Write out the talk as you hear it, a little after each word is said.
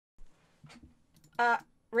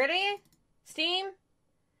Really? Steam?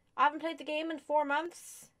 I haven't played the game in 4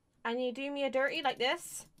 months, and you do me a dirty like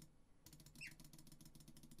this?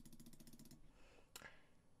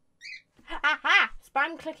 Aha!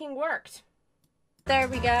 Spam clicking worked. There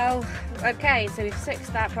we go. Okay, so we've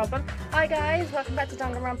fixed that problem. Hi guys, welcome back to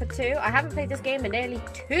Danganronpa 2. I haven't played this game in nearly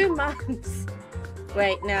 2 months.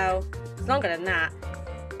 Wait, no. It's longer than that.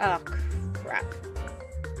 Oh, crap.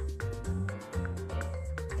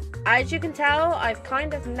 As you can tell, I've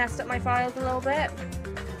kind of messed up my files a little bit.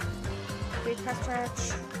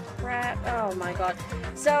 Crap. Oh my god.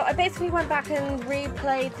 So I basically went back and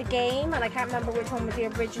replayed the game, and I can't remember which one was the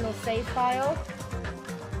original save file.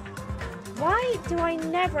 Why do I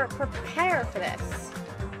never prepare for this?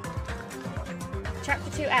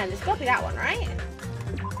 Chapter 2 end. It's got to be that one, right?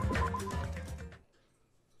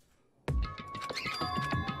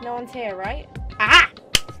 No one's here, right? Aha!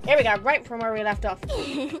 Here we go, right from where we left off.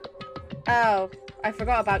 Oh, I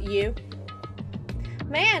forgot about you.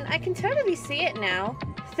 Man, I can totally see it now.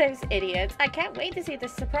 Those idiots. I can't wait to see the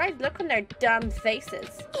surprised look on their dumb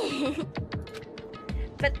faces.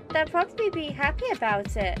 But they'll probably be happy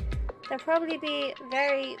about it. They'll probably be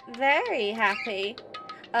very, very happy.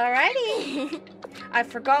 Alrighty. I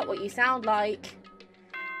forgot what you sound like.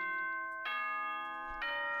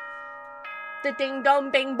 The ding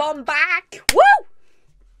dong bing bong back. Woo!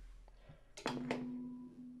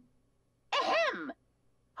 Ahem!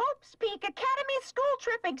 Hope's Peak Academy School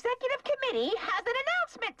Trip Executive Committee has an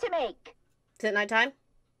announcement to make. Is it nighttime?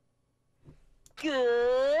 Good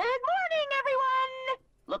morning, everyone!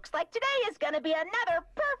 Looks like today is going to be another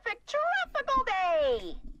perfect tropical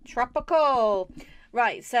day. Tropical.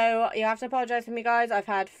 Right, so you have to apologize for me, guys. I've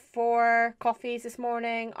had 4 coffees this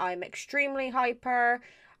morning. I'm extremely hyper,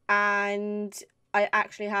 and I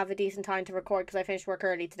actually have a decent time to record because I finished work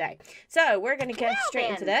early today. So we're going to get straight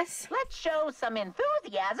into this. Let's show some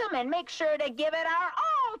enthusiasm and make sure to give it our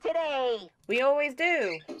all today. We always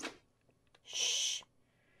do. Shh.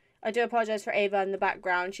 I do apologize for Ava in the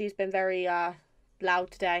background. She's been very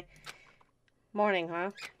loud today. Morning,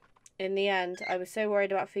 huh? In the end, I was so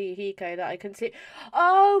worried about Fuyohiko that I couldn't see.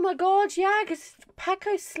 Oh my god, yeah, because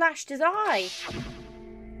Peko slashed his eye.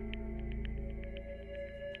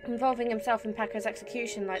 Involving himself in Peko's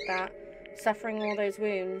execution like that. Suffering all those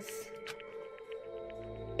wounds.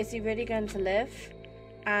 Is he really going to live?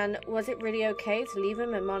 And was it really okay to leave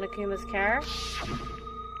him in Monokuma's care?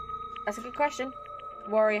 That's a good question.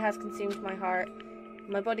 Worry has consumed my heart.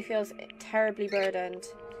 My body feels terribly burdened.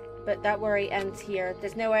 But that worry ends here.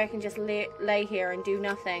 There's no way I can just lay here and do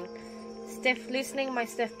nothing. Loosening my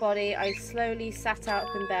stiff body, I slowly sat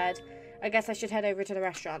up in bed. I guess I should head over to the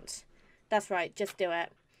restaurant. That's right, just do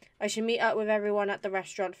it. I should meet up with everyone at the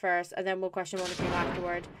restaurant first, and then we'll question Monokuma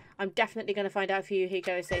afterward. I'm definitely going to find out if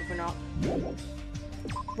Fuyohiko is safe or not.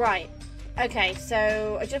 Right. Okay,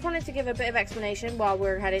 so I just wanted to give a bit of explanation while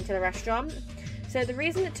we're heading to the restaurant. So the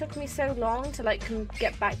reason it took me so long to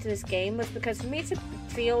get back to this game was because for me to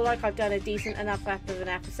feel like I've done a decent enough of an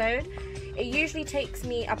episode, it usually takes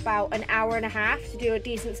me about an hour and a half to do a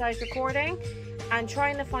decent sized recording, and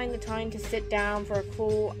trying to find the time to sit down for a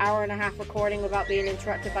full hour and a half recording without being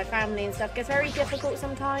interrupted by family and stuff gets very difficult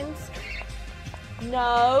sometimes.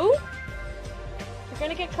 No! We're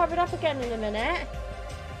gonna get covered up again in a minute.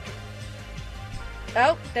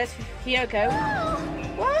 Oh, there's Fuyohiko.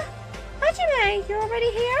 What? Hajime, you're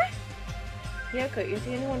already here? Fuyohiko, you're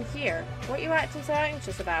the only one here. What are you acting so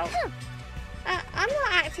anxious about? I'm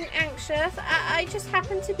not acting anxious. I just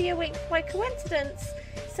happened to be awake by coincidence.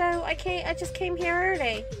 So I just came here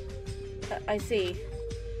early. I see.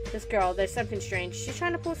 This girl, there's something strange. She's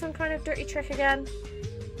trying to pull some kind of dirty trick again.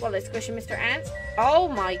 Well, they're squishing Mr. Ant. Oh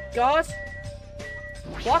my god.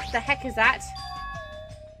 What the heck is that?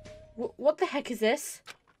 What the heck is this?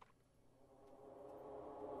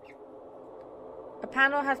 A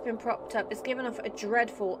panel has been propped up. It's given off a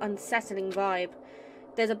dreadful, unsettling vibe.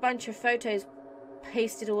 There's a bunch of photos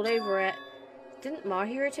pasted all over it. Didn't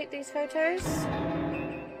Mahiro take these photos?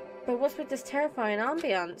 But what's with this terrifying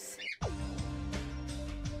ambience?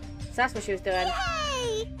 So that's what she was doing.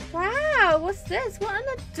 Hey! Wow, what's this? What an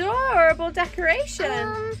adorable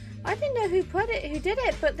decoration! I didn't know who did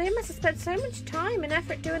it, but they must have spent so much time and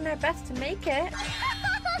effort doing their best to make it.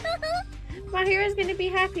 Mahiro's gonna be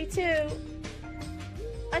happy too.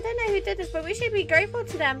 I don't know who did this, but we should be grateful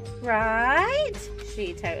to them, right?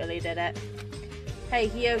 She totally did it. Hey,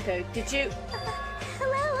 Hiyoko, did you...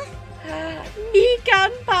 Hello.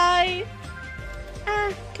 Mikanpai!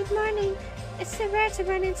 Good morning. It's so rare to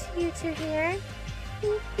run into you two here.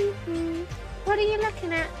 What are you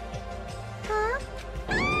looking at? Huh?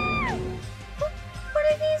 What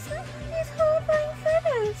are these horrifying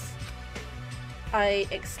I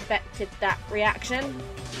expected that reaction.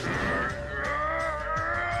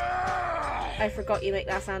 I forgot you make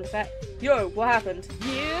that sound effect. Yo, what happened?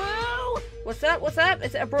 You! What's up? What's up?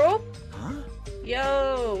 Is it a brawl? Huh?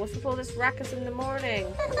 Yo, what's with all this ruckus in the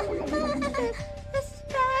morning?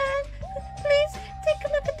 Please take a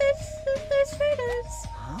look at those photos.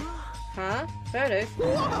 Huh? Huh? Photos?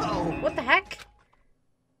 Whoa! What the heck?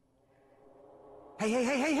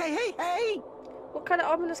 Hey! What kind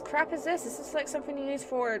of ominous crap is this? Is this like something you use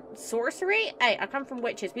for sorcery? Hey, I come from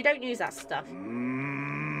witches. We don't use that stuff.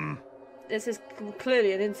 This is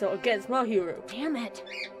clearly an insult against my hero. Damn it.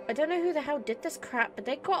 I don't know who the hell did this crap, but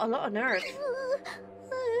they got a lot of nerve.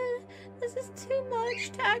 This is too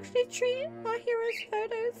much to actually treat my hero's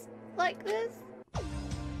photos like this.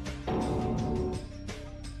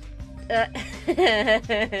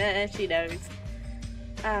 She knows.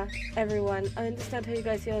 Everyone, I understand how you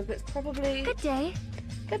guys feel, but it's probably... Good day.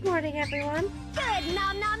 Good morning, everyone. Good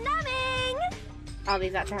nom nom nomming. I'll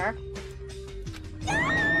leave that to her.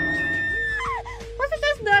 Look at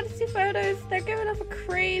those nasty photos. They're giving off a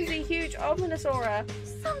crazy, huge, ominous aura.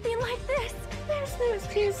 Something like this. There's no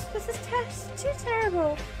excuse. This is too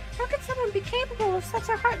terrible. How could someone be capable of such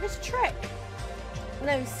a heartless trick?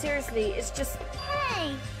 No, seriously, it's just...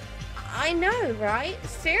 Hey. I know, right?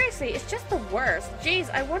 Seriously, it's just the worst. Jeez,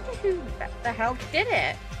 I wonder who the hell did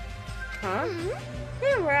it. Huh?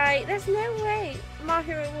 You're right. There's no way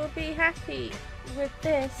Mahiro will be happy with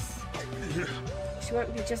this. She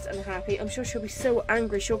won't be just unhappy. I'm sure she'll be so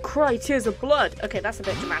angry she'll cry tears of blood. Okay, that's a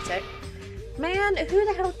bit dramatic. Man, who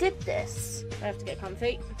the hell did this? I have to get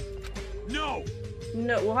comfy. No!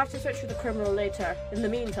 No, we'll have to search for the criminal later. In the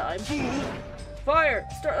meantime... Fire!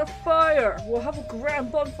 Start a fire! We'll have a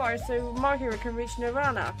grand bonfire so Mahiro can reach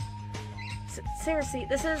Nirvana. Seriously,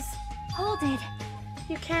 this is... Hold it.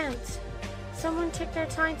 You can't. Someone took their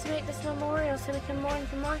time to make this memorial so we can mourn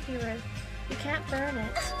for Mahiro. You can't burn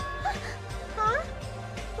it. Huh?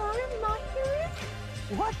 Mahiro?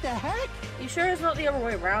 What the heck? You sure it's not the other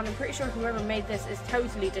way around? I'm pretty sure whoever made this is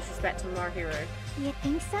totally disrespecting Mahiro. You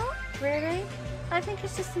think so? Really? I think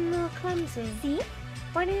it's just a little clumsy. See?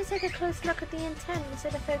 Why don't you take a close look at the intent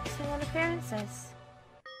instead of focusing on appearances?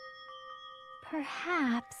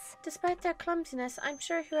 Perhaps. Despite their clumsiness, I'm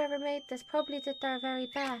sure whoever made this probably did their very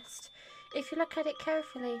best. If you look at it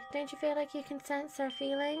carefully, don't you feel like you can sense their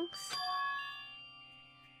feelings?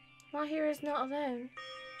 Mahiro's not alone.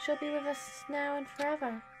 She'll be with us now and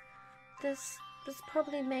forever. This was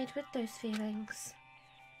probably made with those feelings.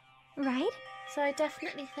 Right? So I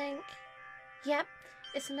definitely think, yep,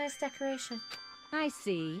 it's a nice decoration. I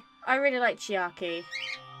see. I really like Chiaki.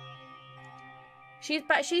 She's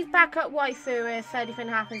backup waifu if anything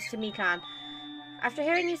happens to Mikan. After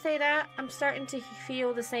hearing you say that, I'm starting to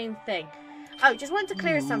feel the same thing. Oh, just wanted to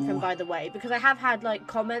clear something, by the way, because I have had, like,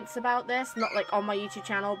 comments about this, not, like, on my YouTube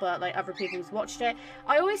channel, but, like, other people who's watched it.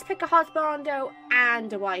 I always pick a husbando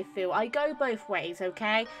and a waifu. I go both ways,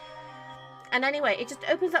 okay? And anyway, it just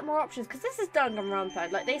opens up more options, because this is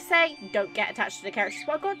Danganronpa. Like, they say, don't get attached to the characters,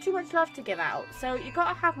 but I've got too much love to give out, so you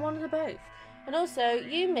gotta have one of the both. And also,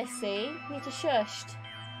 you, Missy, need to shushed.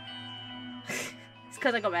 It's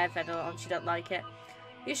because I got my headphones on, she don't like it.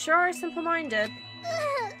 You sure are simple-minded?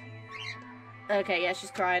 Okay, yeah,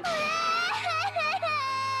 she's crying. I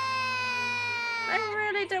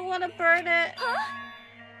really don't want to burn it. Huh?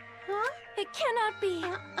 Huh? It cannot be.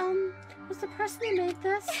 Was the person who made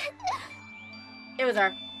this? It was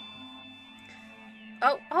her.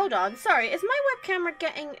 Oh, hold on. Sorry, is my web camera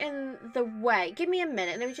getting in the way? Give me a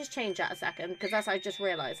minute. Let me just change that a second, because I just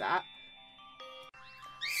realised that.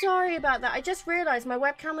 Sorry about that. I just realised my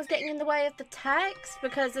webcam was getting in the way of the text,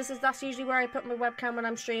 because that's usually where I put my webcam when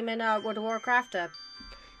I'm streaming World of Warcraft.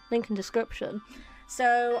 Link in description.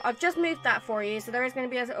 So I've just moved that for you. So there is going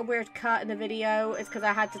to be a weird cut in the video. It's because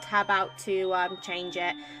I had to tab out to change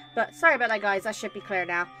it. But sorry about that, guys. That should be clear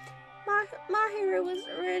now. Mahiro was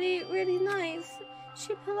really, really nice.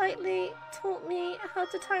 She politely taught me how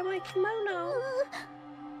to tie my kimono.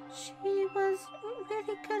 She was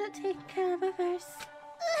really good at taking care of others.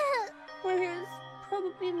 Mahiro's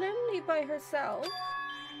probably lonely by herself.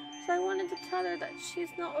 So I wanted to tell her that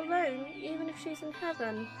she's not alone, even if she's in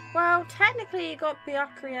heaven. Well, technically you got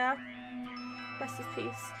Byakuya, rest in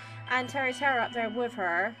peace, and Terry Terra up there with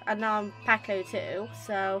her, and now I'm Pako too,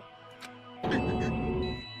 so...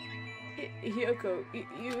 Yoko,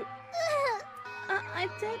 you... I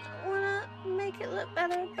did want to make it look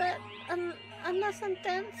better, but unless I'm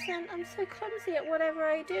dancing, I'm so clumsy at whatever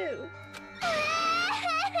I do.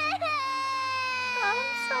 I'm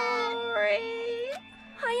sorry.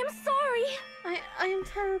 I am sorry. I am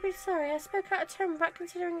terribly sorry. I spoke out of turn without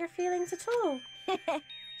considering your feelings at all.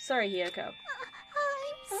 Sorry, Hiyoko.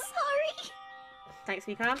 I'm sorry. Thanks,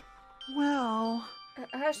 Mikan. Well...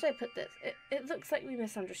 How should I put this? It looks like we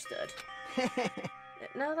misunderstood.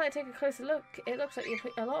 Now that I take a closer look, it looks like you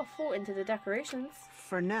put a lot of thought into the decorations.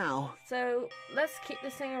 For now. So, let's keep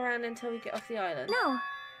this thing around until we get off the island. No.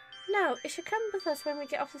 No, it should come with us when we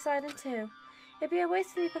get off this island too. It'd be a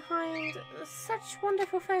waste to leave behind such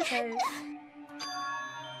wonderful photos.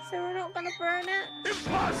 So we're not gonna burn it?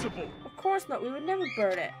 Impossible! Of course not, we would never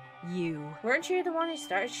burn it. You. Weren't you the one who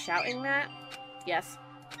started shouting that? Yes.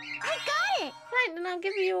 I got it. Fine, then I'll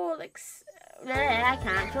give you all I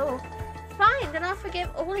can't talk. Fine, then I'll forgive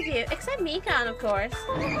all of you, except Mikan, of course.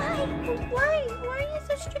 Why? Why are you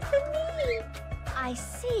so strict with me? I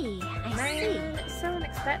see. I see. It's so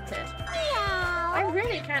unexpected. Meow. I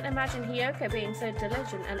really can't imagine Hiyoko being so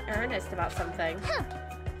diligent and earnest about something. Huh.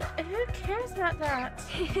 Who cares about that?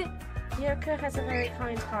 Hiyoko has a very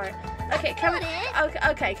kind heart. Okay, can we?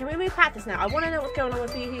 Okay, can we move past this now? I want to know what's going on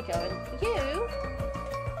with Fuyohiko. And you?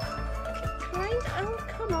 Kind? Oh,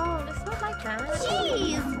 come on! It's not like that.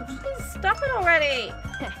 Jeez. Please stop it already.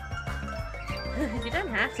 You don't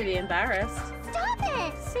have to be embarrassed. Stop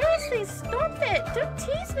it. Seriously, stop it! Don't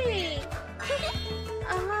tease me.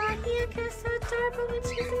 Hiyuko's so adorable when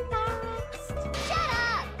she's embarrassed. Shut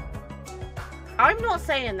up. I'm not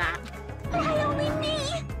saying that. Why only me?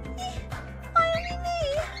 Why only me?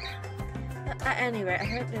 At any rate, I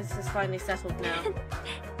hope this is finally settled now.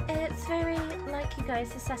 It's very like you guys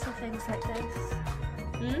to settle things like this.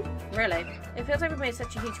 Really? It feels like we've made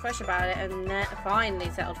such a huge fuss about it and finally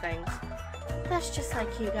settled things. That's just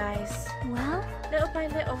like you guys. Well? Little by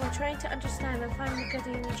little, we're trying to understand and find the good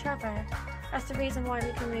in each other. That's the reason why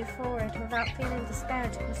we can move forward without feeling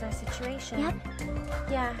despaired with our situation. Yep.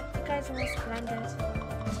 Yeah, you guys are all splendid.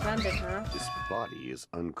 Splendid, huh? This body is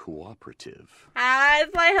uncooperative.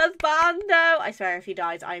 It's my husbando! I swear if he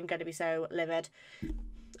dies, I am going to be so livid.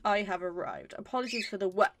 I have arrived. Apologies for the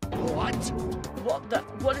what?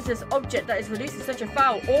 What is this object that is releasing such a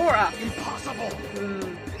foul aura? Impossible!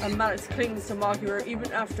 A malice clings to Mahiro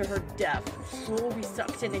even after her death. We'll all be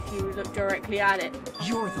sucked in if you look directly at it.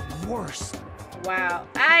 You're the worst. Wow.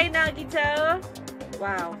 Hey, Nagito!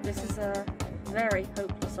 Wow, this is a very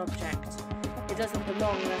hopeless object. It doesn't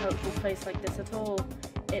belong in a hopeful place like this at all.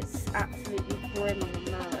 It's absolutely brimming with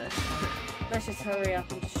malice. Let's just hurry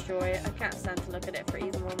up and destroy it. I can't stand to look at it for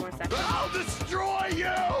even one more second. I'll destroy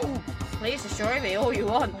you! Please destroy me all you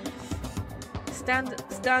want.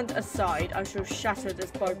 Stand aside. I shall shatter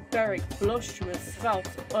this barbaric blasphemous false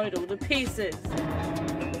idol to pieces.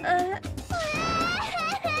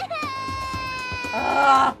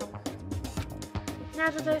 Now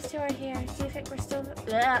that those two are here, do you think we're still...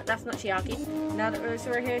 that's not Chiaki. Now that those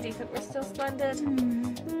two are here, do you think we're still splendid?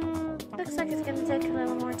 Looks like it's gonna take a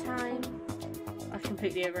little more time. I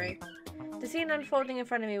completely agree. The scene unfolding in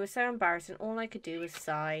front of me was so embarrassing, all I could do was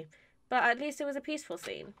sigh. But at least it was a peaceful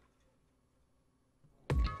scene.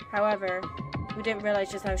 However, we didn't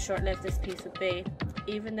realize just how short-lived this peace would be.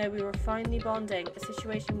 Even though we were finally bonding, a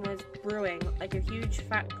situation was brewing, like a huge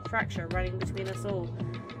fracture running between us all.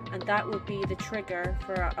 And that would be the trigger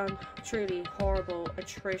for a truly horrible,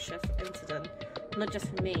 atrocious incident. Not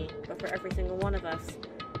just for me, but for every single one of us.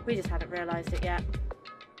 We just hadn't realized it yet.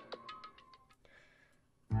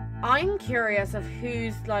 I'm curious of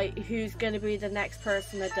who's going to be the next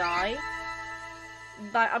person to die.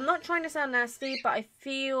 Like, I'm not trying to sound nasty, but I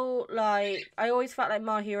feel like... I always felt like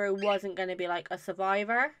Mahiro wasn't going to be, like, a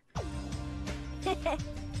survivor.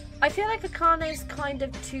 I feel like Akane's kind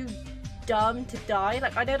of too dumb to die.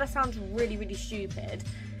 Like, I know that sounds really, really stupid.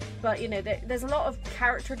 But, you know, there's a lot of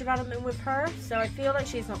character development with her. So I feel like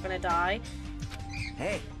she's not going to die.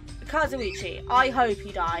 Hey. Kazuichi, I hope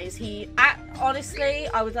he dies. Honestly,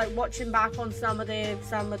 I was like watching back on some of the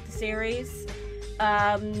series,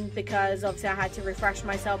 because obviously I had to refresh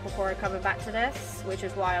myself before coming back to this, which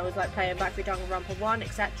is why I was like playing back through Danganronpa 1,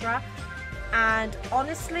 etc. And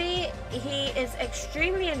honestly, he is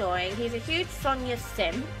extremely annoying. He's a huge Sonya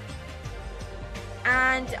simp,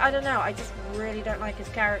 and I don't know, I just really don't like his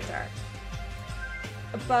character.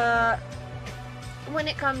 But when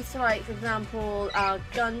it comes to, like, for example,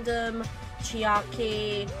 Gundam,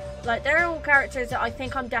 Chiaki, like, they're all characters that I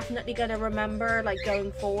think I'm definitely going to remember, like,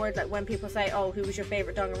 going forward. Like, when people say, oh, who was your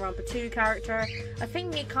favourite Danganronpa 2 character? I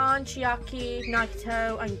think Mikan, Chiaki,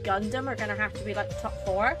 Nagito, and Gundam are going to have to be, like, the top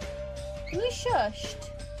 4. Can you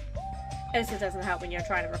shushed? This doesn't help when you're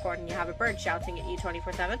trying to record and you have a bird shouting at you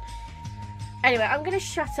 24/7. Anyway, I'm going to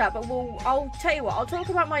shut up, but I'll tell you what, I'll talk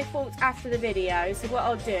about my thoughts after the video. So what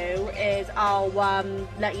I'll do is I'll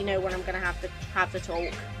let you know when I'm going to have the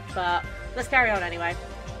talk. But let's carry on anyway.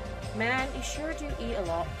 Man, you sure do eat a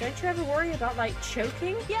lot. Don't you ever worry about, like,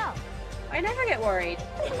 choking? Yeah. I never get worried.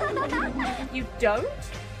 You don't?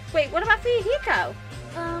 Wait, what about Fuyohiko?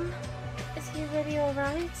 Is he really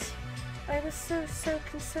alright? I was so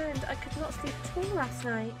concerned. I could not sleep at all last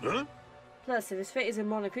night. Huh? Plus, if his fate is in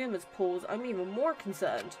Monokuma's paws, I'm even more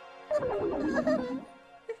concerned. If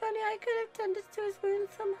only I could have tended to his wound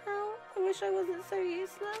somehow. I wish I wasn't so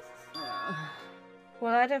useless.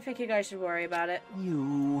 Well, I don't think you guys should worry about it.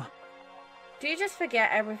 You... Do you just forget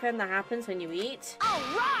everything that happens when you eat? All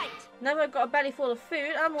right. Now I've got a belly full of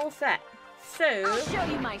food, I'm all set. So, I'll show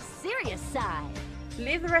you my serious side.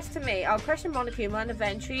 leave the rest to me. I'll question Monokuma and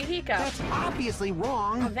avenge Fuyohiko. That's obviously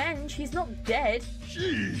wrong. Avenge? He's not dead.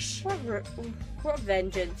 Sheesh. What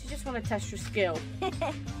vengeance? You just want to test your skill.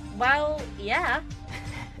 Well, yeah.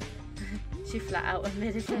 She flat out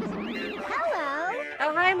admitted it. Hello.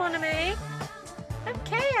 Oh, hi, Monami.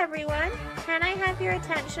 Okay, everyone. Can I have your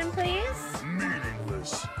attention, please?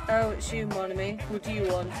 Meaningless. Oh, it's you, Monami. What do you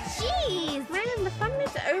want? Jeez. Man, the fun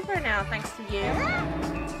is over now, thanks to you.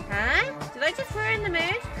 Huh? Did I just ruin the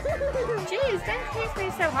mood? Jeez, don't accuse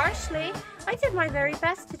me so harshly. I did my very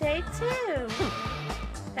best today, too.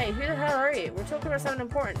 Hey, who the hell are you? We're talking about something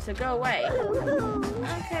important, so go away.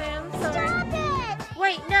 Okay, I'm sorry. Stop it.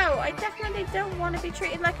 Wait, no, I definitely don't want to be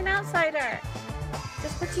treated like an outsider.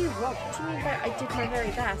 Just what do you want? What do you mean by I did my very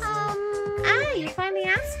best? Ah, you finally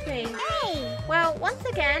asked me. Hey. Well, once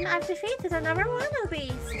again, I've defeated a number one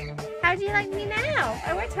beast. How do you like me now?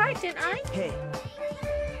 I worked hard, didn't I? Hey,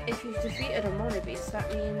 If you've defeated a mono beast, that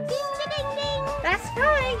means... Ding, ding, ding. That's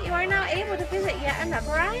right! You are now able to visit yet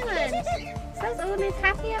another island. So let's all live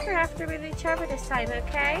happy ever after with each other this time,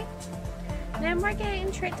 okay? No more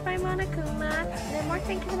getting tricked by Monokuma. No more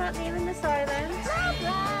thinking about leaving this island. Love,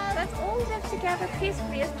 love. Let's all live together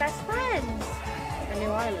peacefully as best friends. A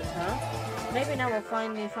new island, huh? Maybe now we'll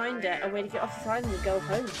finally find it. A way to get off this island and go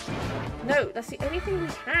home. No, that's the only thing we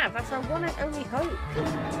have. That's our one and only hope.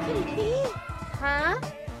 Huh?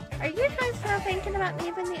 Are you guys still thinking about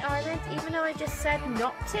leaving the island even though I just said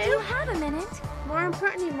not Do you to? have a minute? More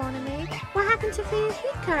importantly, Monami, what happened to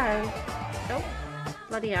Fuyohiko? Oh,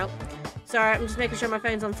 bloody hell. Sorry, I'm just making sure my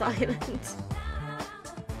phone's on silent.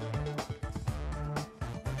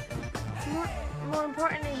 More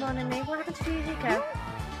importantly, Monami, what happened to Fuyohiko?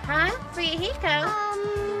 Huh? Fuyohiko?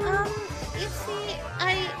 You see,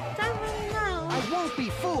 I don't really know. I won't be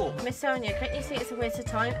fooled. Miss Sonia, can't you see it's a waste of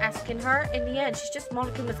time asking her? In the end, she's just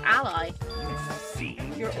Monokuma's ally. See.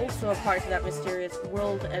 You're also a part of that mysterious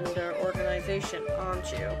World Ender organization,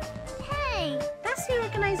 aren't you? Hey. That's the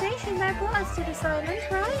organization that brought us to this island,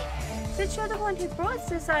 right? Since you're the one who brought us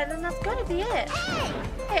to this island, that's gotta be it.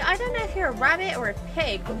 Hey, I don't know if you're a rabbit or a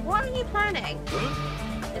pig, but what are you planning?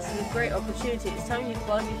 This is a great opportunity. It's time you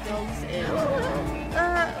finally fill this in.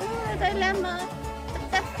 A dilemma.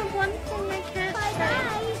 But that's the one thing I can't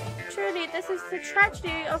say. Truly, this is the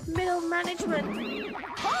tragedy of middle management.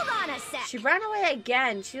 Hold on a sec. She ran away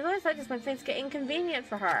again. She always like this when things get inconvenient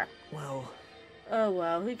for her. Well, Oh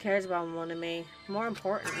well, who cares about Monami? More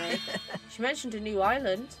importantly, she mentioned a new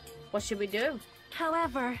island. What should we do?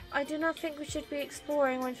 However, I do not think we should be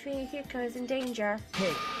exploring when Fuyohiko is in danger.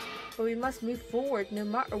 hey, But we must move forward no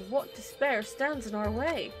matter what despair stands in our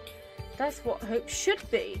way. That's what hope should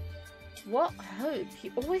be. What hope?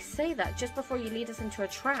 You always say that just before you lead us into a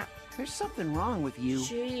trap. there's something wrong with you.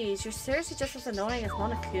 Jeez, you're seriously just as annoying as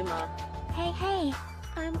Monokuma. hey.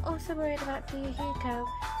 I'm also worried about Fuyohiko,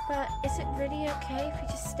 but is it really okay if we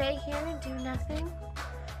just stay here and do nothing?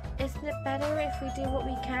 Isn't it better if we do what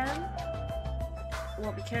we can?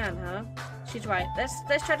 What we can, huh? She's right. Let's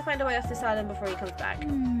try to find a way off this island before he comes back.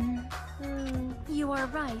 You are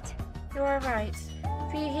right. You are right.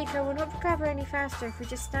 Fuyohiko will not recover any faster if we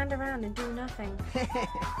just stand around and do nothing.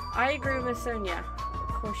 I agree with Miss Sonia.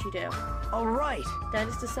 Of course you do. All right. Then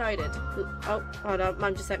it's decided. Oh, hold on.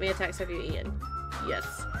 Mum just sent me a text. Have you eaten?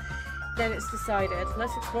 Yes. Then it's decided.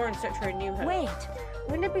 Let's explore and search for a new home. Wait.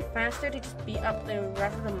 Wouldn't it be faster to just beat up the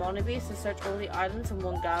rest of the monobeasts and search all the islands in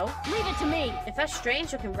one go? Leave it to me. If that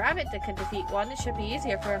strange-looking rabbit that can defeat one, it should be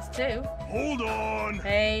easier for us too. Hold on.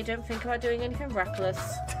 Hey, don't think about doing anything reckless.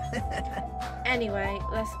 Anyway,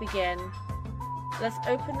 let's begin. Let's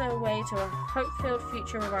open the way to a hope-filled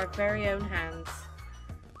future with our very own hands.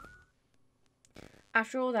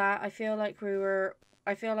 After all that, I feel like we're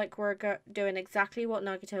doing exactly what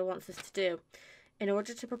Nagito wants us to do. In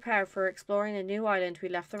order to prepare for exploring a new island, we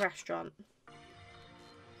left the restaurant.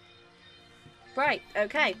 Right,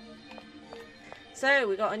 okay. So,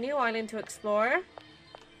 we got a new island to explore.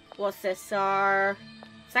 What's this, our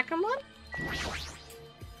second one?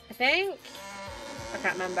 I think? I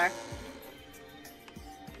can't remember.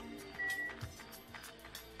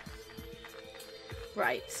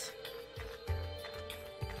 Right.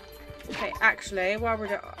 Okay, actually, while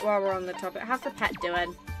we're on the topic, how's the pet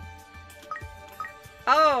doing?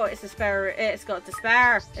 Oh, it's despair. It's got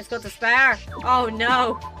despair. It's got despair. Oh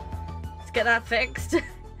no! Let's get that fixed.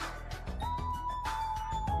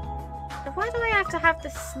 Why do I have to have the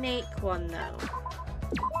snake one though?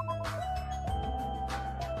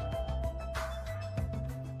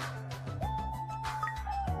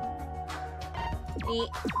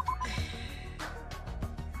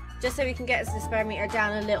 Just so we can get his despair meter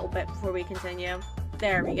down a little bit before we continue.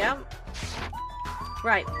 There we go.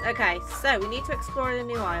 Right, okay, so we need to explore the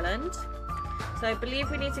new island. So I believe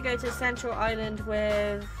we need to go to the central island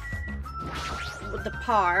with the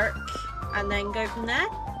park and then go from there.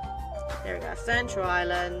 There we go, central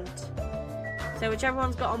island. So whichever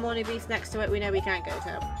one's got a Mono Beast next to it, we know we can't go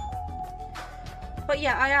to. But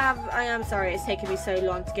yeah, I am sorry it's taken me so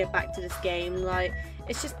long to get back to this game. Like,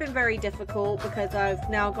 it's just been very difficult because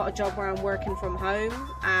I've now got a job where I'm working from home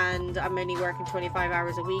and I'm only working 25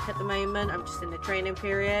 hours a week at the moment. I'm just in the training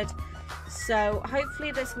period. So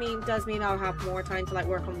hopefully this does mean I'll have more time to like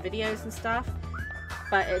work on videos and stuff.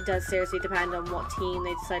 But it does seriously depend on what team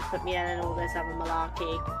they decide to put me in and all this other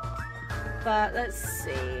malarkey. But let's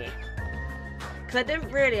see. Because I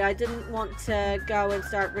didn't want to go and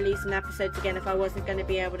start releasing episodes again if I wasn't going to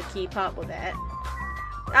be able to keep up with it.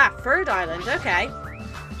 Ah, third island, okay.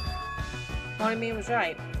 Mono was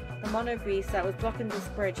right. The Mono Beast that was blocking this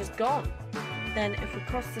bridge is gone. Then, if we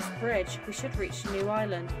cross this bridge, we should reach the new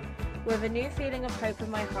island. With a new feeling of hope in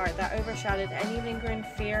my heart that overshadowed any lingering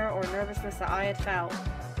fear or nervousness that I had felt,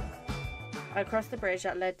 I crossed the bridge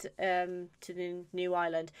that led to the new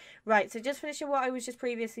island. Right, so just finishing what I was just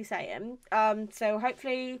previously saying. So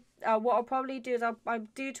hopefully, what I'll probably do is I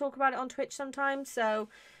do talk about it on Twitch sometimes. So,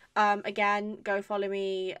 again, go follow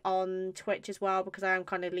me on Twitch as well because I am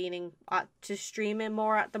kind of leaning to streaming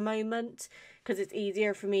more at the moment because it's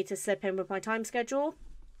easier for me to slip in with my time schedule.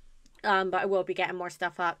 But I will be getting more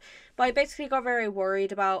stuff up. But I basically got very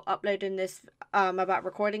worried about uploading this, about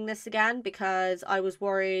recording this again because I was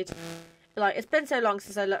worried. Like, it's been so long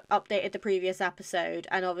since I updated the previous episode,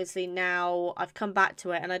 and obviously now I've come back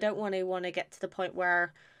to it, and I don't want to get to the point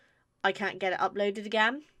where I can't get it uploaded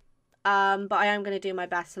again. But I am going to do my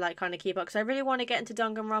best to like kind of keep up, because I really want to get into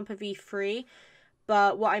Danganronpa V3,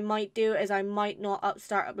 but what I might do is I might not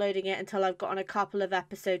start uploading it until I've gotten a couple of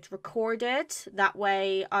episodes recorded. That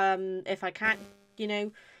way, if I can't, you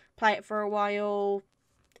know, play it for a while,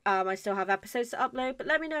 I still have episodes to upload. But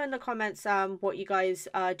let me know in the comments what you guys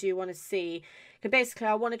do want to see. Because basically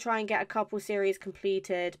I want to try and get a couple series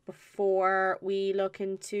completed before we look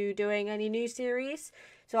into doing any new series.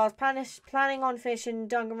 So I was planning on finishing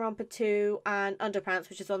Danganronpa 2 and Underpants,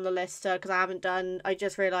 which is on the list because I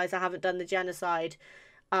just realised I haven't done the genocide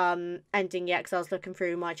ending yet because I was looking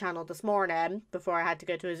through my channel this morning before I had to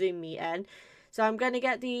go to a Zoom meeting. So I'm going to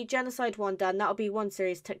get the genocide one done. That'll be one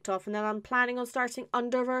series ticked off. And then I'm planning on starting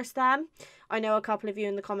Underverse then. I know a couple of you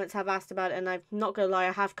in the comments have asked about it. And I'm not going to lie,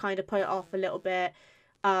 I have kind of put it off a little bit.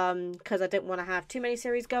 Because I didn't want to have too many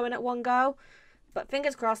series going at one go. But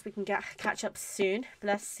fingers crossed we can catch up soon.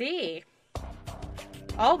 Let's see.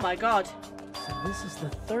 Oh my god. So this is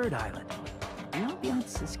the third island. The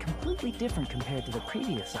ambiance is completely different compared to the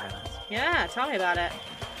previous islands. Yeah, tell me about it.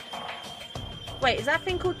 Wait, is that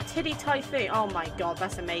thing called Tiddy Typhoon? Oh my god,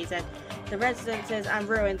 that's amazing. The residences and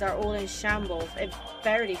ruins are all in shambles. It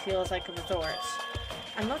barely feels like a resort.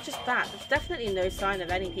 And not just that, there's definitely no sign of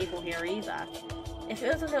any people here either. It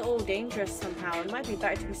feels a little dangerous somehow. It might be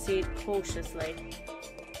better to proceed cautiously.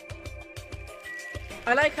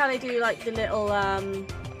 I like how they do like the little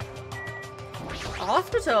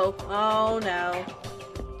hospital. Oh no.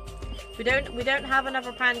 We don't have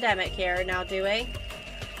another pandemic here now, do we?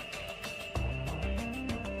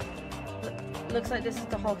 Looks like this is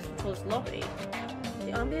the hospital's lobby.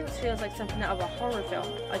 The ambience feels like something out of a horror film.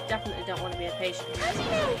 I definitely don't want to be a patient.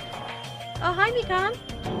 Oh, hi, Mikan.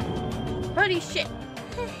 Holy shit.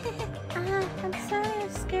 I'm sorry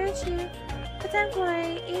I've scared you. But don't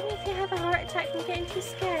worry, even if you have a heart attack from getting too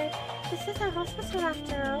scared, this is a hospital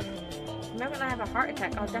after all. Remember when I have a heart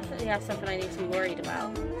attack, I'll definitely have something I need to be worried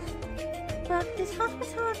about. But this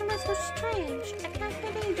hospital is a little strange. I can't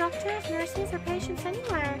find any doctors, nurses, or patients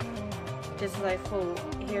anywhere. Just as I fall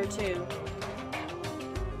here too.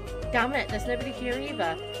 Damn it, there's nobody here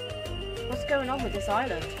either. What's going on with this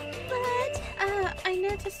island? But, I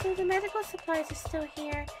noticed all the medical supplies are still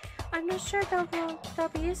here. I'm not sure they'll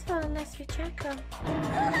be useful unless we check them.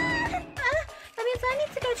 That means I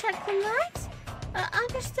need to go check them, right?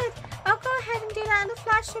 Understood. I'll go ahead and do that in a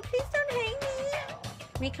flash, so please don't hate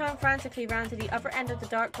me. Mikon frantically ran to the upper end of the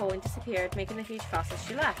dark hole and disappeared, making a huge fuss as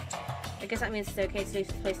she left. I guess that means it's okay to leave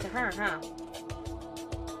this place to her, huh?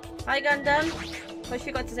 Hi, Gundam. What have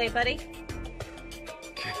you got to say, buddy?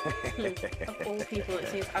 Of all people, it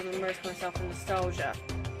seems I've immersed myself in nostalgia.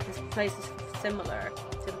 This place is similar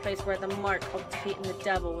to the place where the mark of defeating the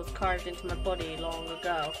devil was carved into my body long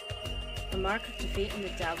ago. The mark of defeating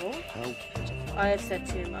the devil? I have said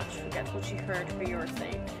too much. Forget what you heard for your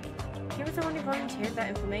sake. He was the one who volunteered that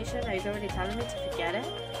information, and he's already telling me to forget it?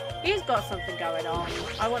 He's got something going on.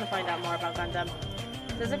 I want to find out more about Gundam.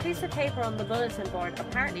 There's a piece of paper on the bulletin board.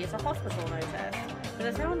 Apparently it's a hospital notice. But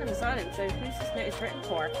there's no one in the silence, so who's this notice written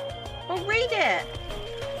for? Well, read it!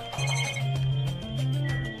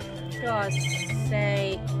 God's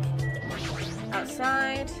sake.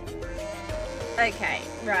 Outside. Okay,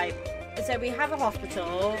 right. So we have a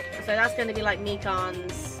hospital. So that's going to be like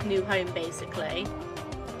Mikon's new home, basically.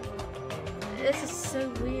 This is so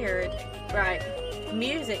weird. Right.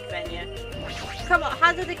 Music venue. Come on,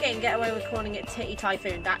 how did the game get away with calling it Titty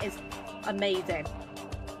Typhoon? That is amazing.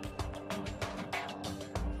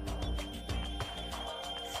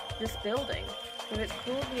 This building, with its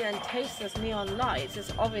cruelty and tasteless neon lights,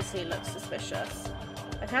 this obviously looks suspicious.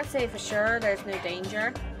 I can't say for sure there's no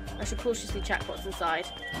danger. I should cautiously check what's inside.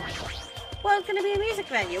 Well, it's going to be a music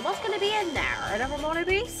venue. What's going to be in there? Another mono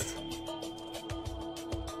beast?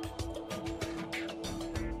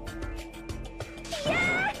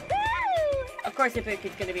 Of course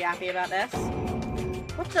Ibuki's going to be happy about this.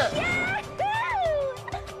 What the?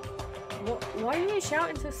 Why are you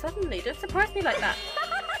shouting so suddenly? Don't surprise me like that.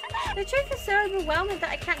 The truth is so overwhelming that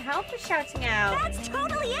I can't help but shouting out. That's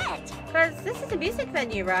totally it. Because this is a music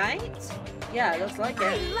venue, right? Yeah, it looks like it.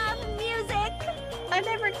 I love music. I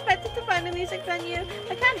never expected to find a music venue.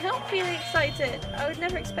 I can't help feeling excited. I would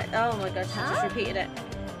never expect... Oh my gosh, I just repeated it.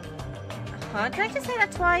 Huh? Did I just say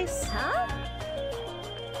that twice? Huh?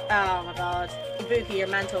 Oh my god. Ibuki, you're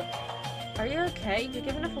mental. Are you okay? You're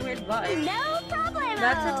giving off a weird vibe. No problemo.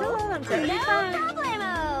 That's at all. I'm totally fine. No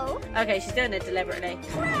problemo. Okay, she's doing it deliberately.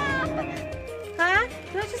 Crap. Huh?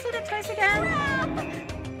 Did I just say that twice again? Crap.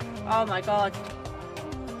 Oh my god.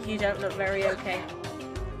 You don't look very okay.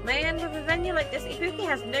 Man, with a venue like this, Ibuki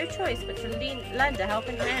has no choice but to lend a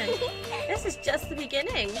helping hand. This is just the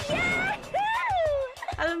beginning.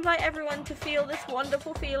 I'll invite everyone to feel this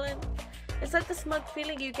wonderful feeling. It's like the smug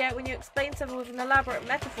feeling you get when you explain something with an elaborate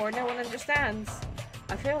metaphor no one understands.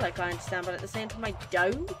 I feel like I understand, but at the same time I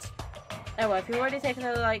don't. Oh well, if you've already taken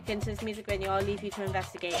a liking to this music venue, I'll leave you to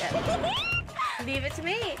investigate it. Leave it to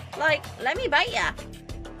me. Like, let me bite ya.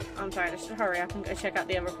 I'm sorry, let's hurry up and go check out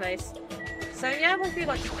the other place. So yeah, what have you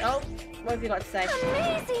got to what have you got to say?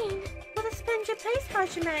 Amazing. What a splendid place,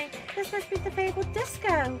 Hajime. This must be the fabled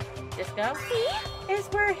disco. Disco? See? It's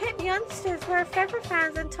where hip youngsters wear feather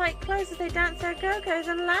fans and tight clothes as they dance their go-go's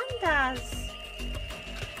and landas.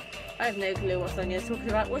 I have no clue what Sonia's talking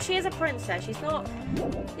about. Well, she is a princess. She's not,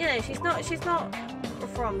 you know, she's not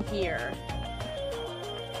from here.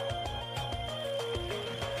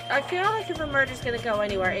 I feel like if a murder's gonna go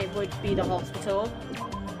anywhere, it would be the hospital.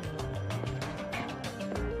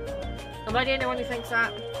 Am I the only one who thinks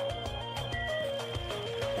that?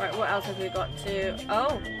 Right, what else have we got to...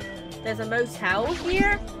 Oh, there's a motel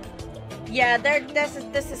here? Yeah, this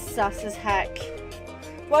is sus as heck.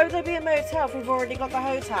 Why would there be a motel if we've already got the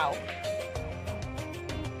hotel?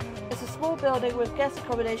 It's a small building with guest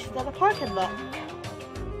accommodations and a parking lot.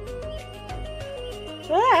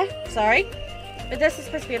 Sorry. But this is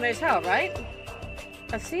supposed to be a motel, right?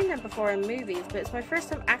 I've seen them before in movies, but it's my first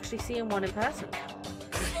time actually seeing one in person.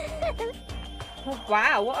 Oh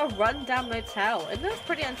wow, what a rundown motel. It looks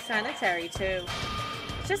pretty unsanitary too.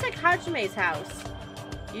 It's just like Hajime's house.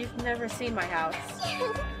 You've never seen my house.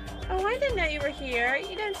 Oh, I didn't know you were here.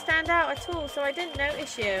 You don't stand out at all, so I didn't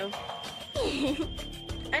notice you.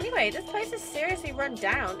 Anyway, this place is seriously run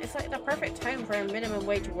down. It's like the perfect home for minimum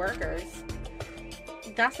wage workers.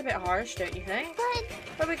 That's a bit harsh, don't you think?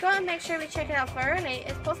 But we gotta make sure we check it out thoroughly.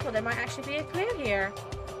 It's possible there might actually be a clue here.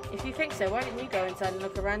 If you think so, why don't you go inside and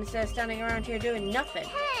look around instead of standing around here doing nothing?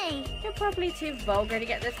 Hey! You're probably too vulgar to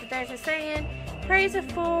get this, but there's a saying, praise a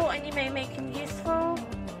fool and you may make him useful.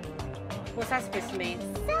 What's that supposed to mean?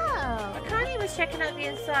 So... Akane was checking out the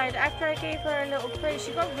inside. After I gave her a little praise,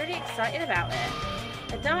 she got really excited about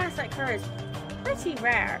it. A dumbass like her is pretty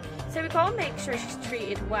rare, so we gotta make sure she's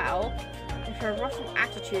treated well. If her rotten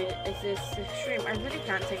attitude is this extreme, I really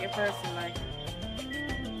can't take it personally.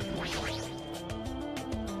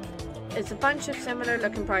 It's a bunch of similar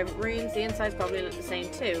looking private rooms. The insides probably look the same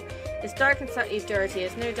too. It's dark and slightly dirty.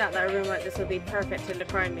 There's no doubt that a room like this would be perfect in a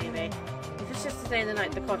crime movie. If it's just to stay the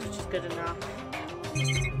night, the cottage is good enough.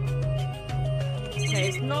 Okay,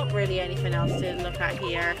 it's not really anything else to look at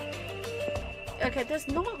here. Okay, there's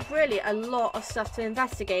not really a lot of stuff to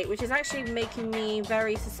investigate, which is actually making me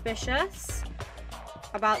very suspicious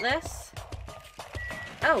about this.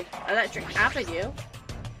 Oh, Electric Avenue.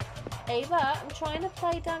 Ava, I'm trying to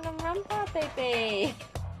play Danganronpa, baby.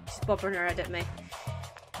 She's bobbing her head at me.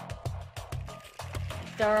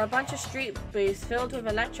 There are a bunch of street booths filled with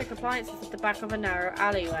electric appliances at the back of a narrow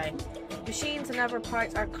alleyway. Machines and other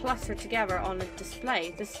parts are clustered together on a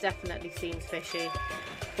display. This definitely seems fishy.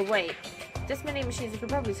 But wait, this many machines could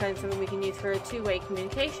probably find something we can use for a two-way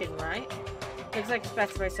communication, right? Looks like it's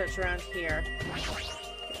best if I search around here.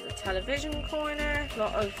 There's a television corner, a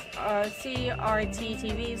lot of CRT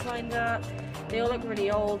TVs lined up. They all look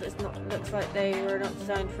really old. Looks like they were not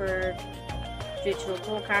designed for digital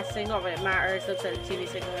broadcasting. Not that it matters. Looks like the TV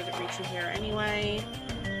signal isn't reaching here anyway.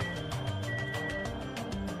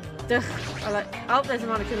 Oh, there's a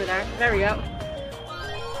Monokuma there. There we go.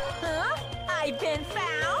 Huh? I've been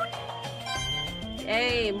found?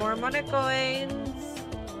 Hey, more money coins.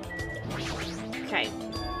 Okay.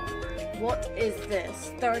 What is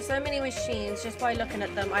this? There are so many machines. Just by looking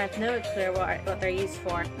at them, I have no clue what they're used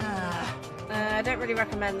for. I don't really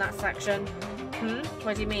recommend that section.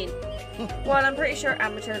 What do you mean? Well, I'm pretty sure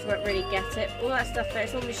amateurs won't really get it. All that stuff there,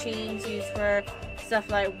 it's all machines used for stuff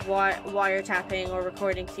like wiretapping or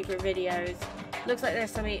recording secret videos. Looks like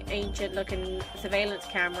there's some ancient looking surveillance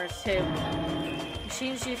cameras too.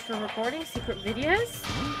 Machines used for recording secret videos?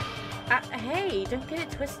 Hey, don't get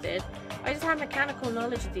it twisted. I just have mechanical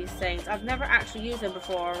knowledge of these things. I've never actually used them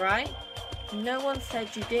before, alright? No one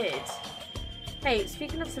said you did. Hey,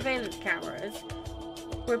 speaking of surveillance cameras,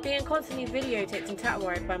 we're being constantly videotaped and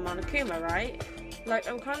tat-wired by Monokuma, right? Like,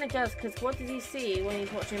 I'm kind of jealous because what does he see when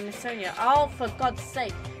he's watching Miss Sonia? Oh, for God's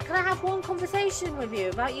sake. Can I have one conversation with you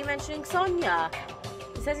about you mentioning Sonia?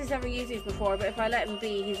 He says he's never used these before, but if I let him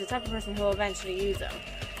be, he's the type of person who will eventually use them.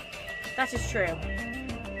 That is true.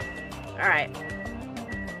 Alright.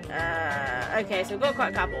 Okay, so we've got quite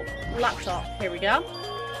a couple. Laptop. Here we go.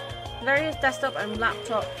 Various desktop and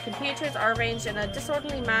laptop computers are arranged in a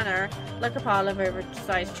disorderly manner, like a pile of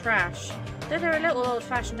oversized trash. Though they're a little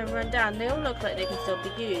old-fashioned and run down, they all look like they can still be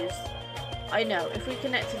used. I know, if we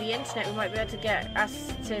connect to the internet,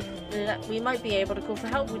 we might be able to call for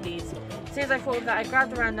help with these. As soon as I thought of that, I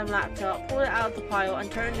grabbed the random laptop, pulled it out of the pile,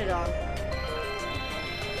 and turned it on.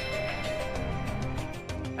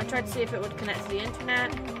 I tried to see if it would connect to the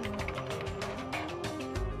internet.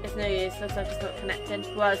 It's no use, looks like it's not connected.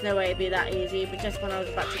 Well, there's no way it'd be that easy, but just when I was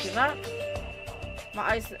about to give up,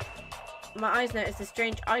 my eyes noticed the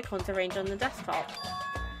strange icons arranged on the desktop.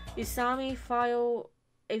 Usami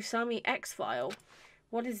X file.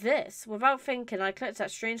 What is this? Without thinking, I clicked that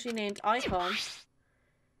strangely named icon.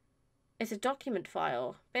 It's a document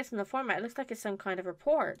file. Based on the format, it looks like it's some kind of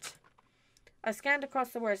report. I scanned across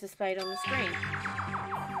the words displayed on the screen.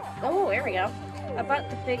 Oh, here we go. About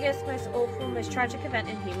the biggest, most awful, most tragic event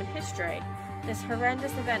in human history. This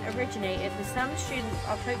horrendous event originated with some students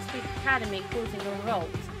of Hope Peak Academy causing a revolt.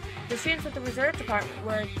 The students of the reserve department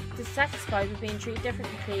were dissatisfied with being treated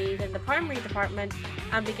differently than the primary department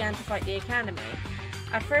and began to fight the academy.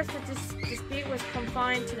 At first, the dispute was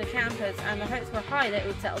confined to the campus and the hopes were high that it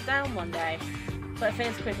would settle down one day. But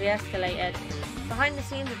things quickly escalated. Behind the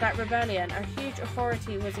scenes of that rebellion, a huge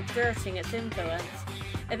authority was exerting its influence.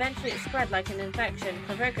 Eventually, it spread like an infection,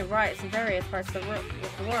 provoking riots in various parts of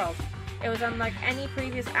the world. It was unlike any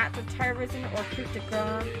previous act of terrorism or coup de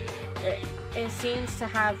grace. It seems to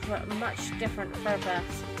have a much different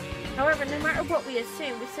purpose. However, no matter what we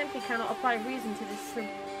assume, we simply cannot apply reason to this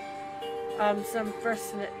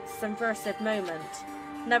subversive moment.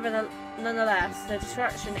 Nonetheless, the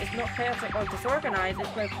destruction is not chaotic or disorganized, it's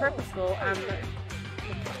both purposeful and...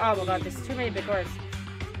 Oh my god, there's too many big words.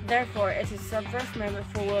 Therefore, it is a subversive moment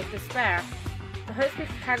full of despair. The Hope Peak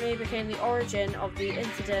Academy became the origin of the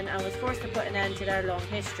incident and was forced to put an end to their long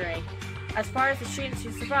history. As far as the students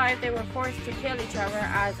who survived, they were forced to kill each other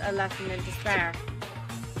as a lesson in despair.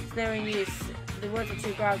 It's no use. The words are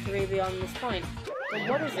too grave to read beyond this point. But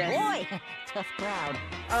what is this? Boy, tough crowd.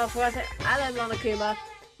 Oh, for us, hello, Monokuma.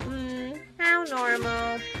 How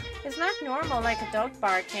normal. It's not normal like a dog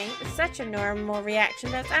barking. It's such a normal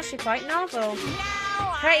reaction that it's actually quite novel.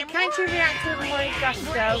 Hey, can't you react to the morning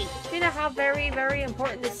gusto? Do you know how very, very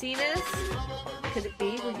important this scene is? Could it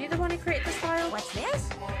be? Were you the one who created this file? What's this?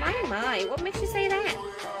 My, what makes you say that?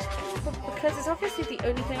 Because it's obviously the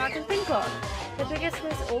only thing I can think of. The biggest,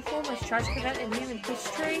 most awful, most tragic event in human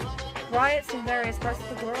history. Riots in various parts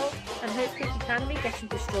of the world, and Hope's Peak Academy getting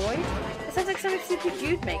destroyed. It sounds like something stupid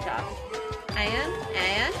you'd make up.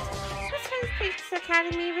 And? What's Hope's Peak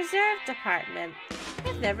Academy Reserve Department?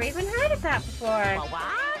 I've never even heard of that before. What?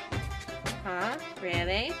 Huh?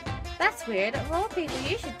 Really? That's weird. Of all people,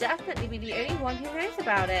 you should definitely be the only one who knows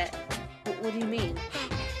about it. What do you mean?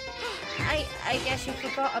 I guess you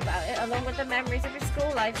forgot about it, along with the memories of your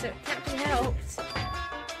school life, so it can't be helped.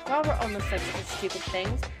 While we're on the subject of stupid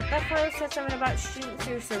things, that file said something about students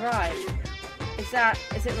who survived. Is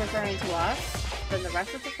it referring to us? Then the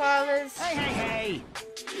rest of the file is... Hey!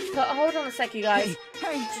 But hold on a sec, you guys.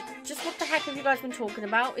 Hey! Just what the heck have you guys been talking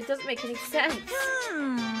about? It doesn't make any sense.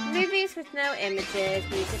 Movies with no images,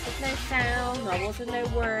 music with no sound, novels with no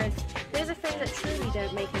words. Those are things that truly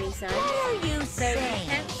don't make any sense. What are you So you saying?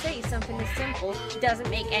 can't say something as simple doesn't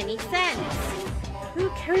make any sense. Who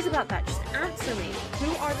cares about that? Just answer me.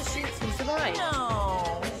 Who are the students who survived?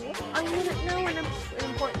 No. I wouldn't know an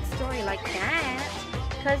important story like that.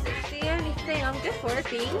 Because the only thing I'm good for is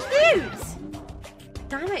being cute.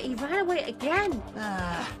 Damn it, he ran away again.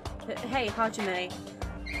 Hey, Hajime.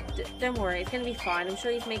 Don't worry, it's going to be fine. I'm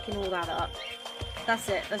sure he's making all that up. That's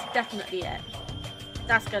it. That's definitely it.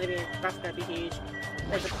 That's gonna be huge.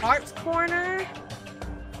 There's a parts corner.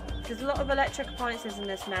 There's a lot of electric appliances in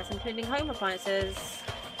this mess, including home appliances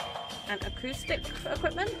and acoustic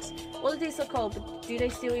equipment. All of these are cold, but do they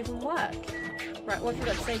still even work? Right, what have you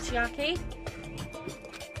got to say, Chiaki?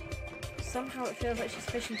 Somehow it feels like she's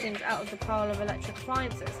fishing things out of the pile of electric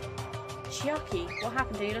appliances. Chiaki, what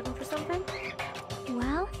happened? Are you looking for something?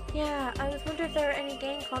 Well, Yeah, I was wondering if there are any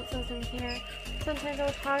game consoles in here. Sometimes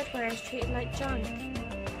old hardware is treated like junk.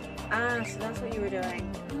 Ah, so that's what you were doing.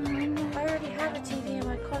 I already have a TV in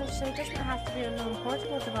my cottage, so it doesn't have to be a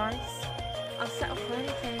non-portable device. I'll settle for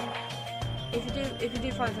anything. If you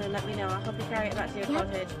do find something, let me know. I'll help you carry it back to your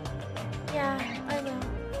cottage. Yeah, I will.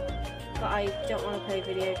 But I don't want to play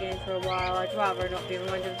video games for a while. I'd rather not be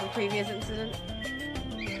reminded of the previous incident.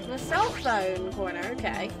 The cell phone corner,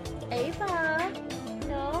 okay. Ava,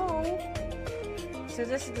 no. So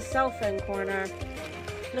this is the cell phone corner.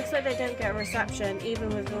 Looks like they don't get a reception, even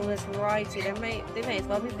with all this variety. They may as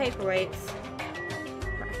well be paperweights.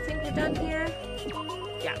 I think we're done here.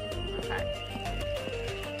 Yeah. Okay.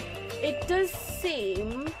 It does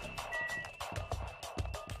seem.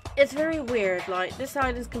 It's very weird. Like this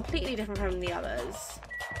side is completely different from the others.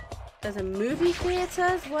 There's a movie theater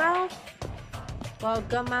as well. Well,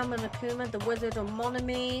 Gunman and Akuma, the Wizard of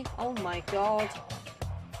Monami. Oh my god.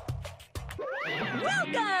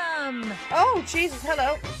 Welcome! Oh, Jesus,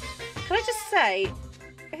 hello. Can I just say,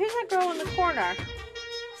 who's that girl in the corner?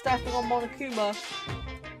 Staffing on Monokuma.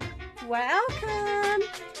 Welcome!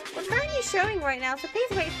 We're currently showing right now, so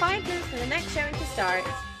please wait 5 minutes for the next showing to start.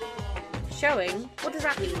 Showing? What does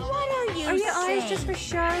that mean? What are you Are your saying? eyes just for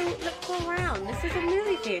show? Look around. This is a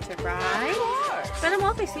movie theater, right? Of course. But I'm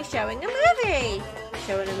obviously showing a movie.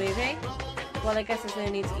 Showing a movie? Well, I guess there's no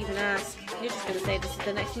need to even ask. You're just going to say this is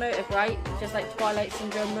the next motive, right? Just like Twilight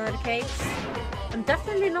Syndrome murder case. I'm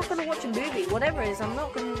definitely not going to watch a movie. Whatever it is, I'm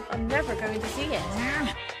never going to see it.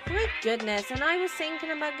 My goodness, and I was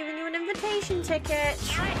thinking about giving you an invitation ticket.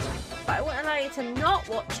 But I wouldn't allow you to not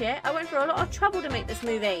watch it. I went through a lot of trouble to make this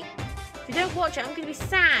movie. If you don't watch it, I'm going to be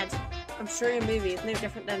sad. I'm sure your movie is no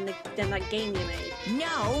different than that game you made.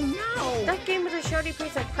 No. That game was a shoddy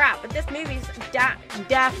piece of crap, but this movie is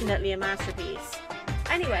definitely a masterpiece.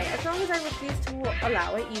 Anyway, as long as I refuse to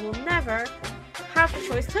allow it, you will never have the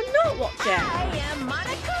choice to not watch it. I am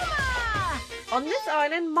Monokuma! On this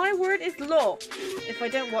island, my word is law. If I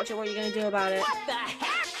don't watch it, what are you going to do about it? What the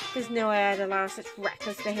heck? There's no way I'd allow such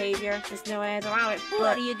reckless behavior. There's no way I'd allow it. What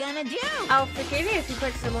But are you gonna do? I'll forgive you if you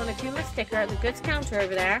purchase a Monokuma sticker at the goods counter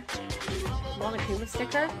over there. Monokuma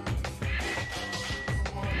sticker?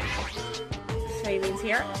 Savings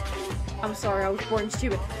here. I'm sorry, I was born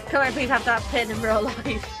stupid. Can I please have that pin in real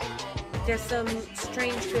life? There's some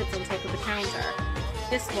strange goods on top of the counter.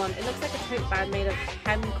 This one, it looks like a tote bag made of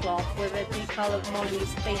hem cloth with a decal of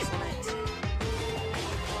Monty's face on it.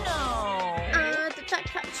 No. Did that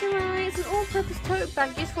catch your eye? It's an all-purpose tote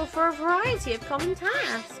bag useful for a variety of common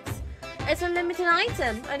tasks. It's a limited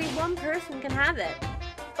item. Only one person can have it.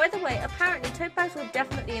 By the way, apparently tote bags were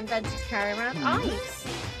definitely invented to carry around ice.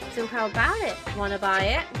 So how about it? Wanna buy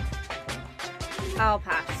it? I'll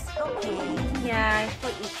pass. Okay. Yeah, I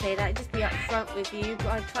thought you'd say that. I'd just be upfront with you, but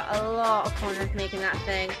I cut a lot of corners making that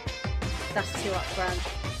thing. That's too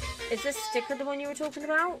upfront. Is this sticker the one you were talking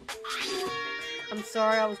about? I'm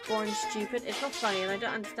sorry, I was born stupid. It's not funny and I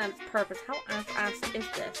don't understand its purpose. How ass-assed is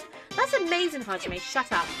this? That's amazing, Hajime.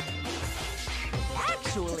 Shut up.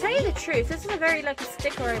 Actually... To tell you the truth, this is a very lucky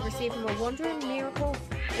sticker I received from a wandering miracle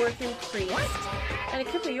working priest. And it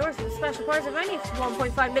could be yours for the special prize of only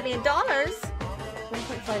 $1.5 million.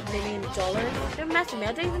 $1.5 million? Don't mess with me,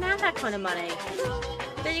 I don't even have that kind of money.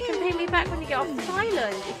 Then you can pay me back when you get off the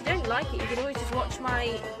island. If you don't like it, you can always just watch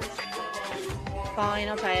my... Fine,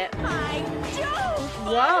 I'll pay it. I don't!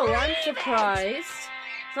 Whoa, I'm surprised.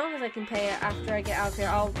 As long as I can pay it after I get out of here,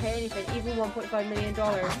 I'll pay anything, even $1.5 million.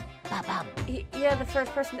 Yeah, the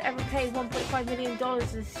first person to ever pay $1.5 million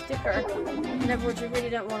is a sticker. In other words, you really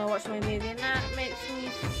don't want to watch my movie, and that makes me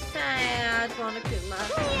sad, Monokuma.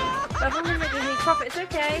 But if I'm going to make a huge profit, it's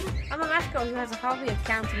okay. I'm a mascot who has a hobby of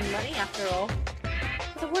counting money, after all.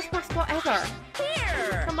 But the worst mascot ever.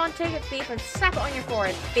 Here! Come on, take it, thief, and slap it on your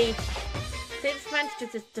forehead, thief. Take advantage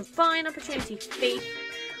of this divine opportunity, thief.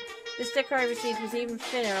 The sticker I received was even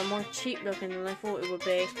thinner and more cheap looking than I thought it would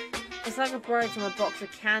be. It's like a bride from a box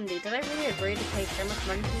of candy. Did I really agree to pay so much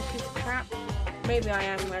money for this piece of crap? Maybe I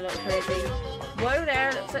am a little crazy. Whoa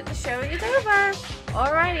there, looks like the showing is over.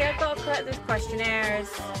 Alrighty, I've got to collect those questionnaires.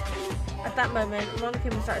 At that moment,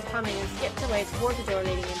 Monokuma started humming and skipped away toward the door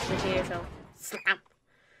leading into the theatre. Slam!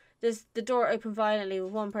 The door opened violently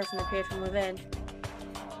with one person appeared from within.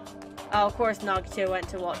 Oh, of course Nagito went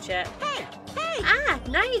to watch it. Hey! Hey! Ah,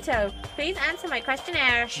 Nagito! Please answer my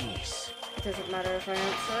questionnaire. Jeez. It doesn't matter if I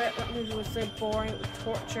answer it. That movie was so boring, it was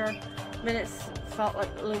torture. Minutes felt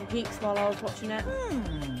like weeks while I was watching it.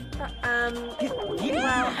 Well,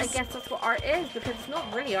 I guess that's what art is, because it's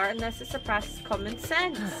not really art unless it surpasses common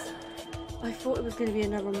sense. I thought it was going to be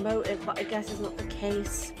another motive, but I guess it's not the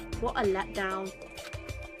case. What a letdown.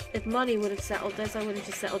 If money would have settled this, I would have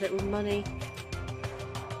just settled it with money.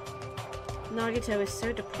 Nagito is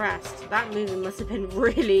so depressed. That movie must have been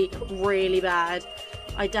really, really bad.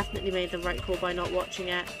 I definitely made the right call by not watching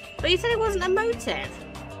it. But you said it wasn't a motive.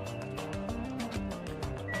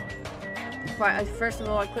 Right, first of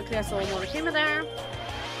all, I saw Monokuma there.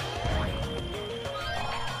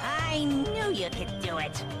 I knew you could do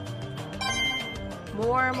it.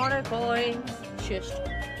 More mono coins. Shush.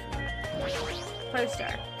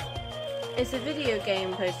 Poster. It's a video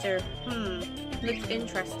game poster. Looks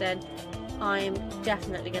interesting. I'm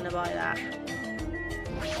definitely gonna buy that.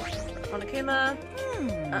 Monokuma.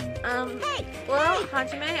 Hey! Well,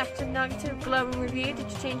 Hajime, after Nagito's glowing review, did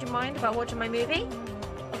you change your mind about watching my movie?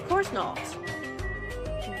 Of course not.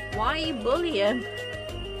 Why bully him?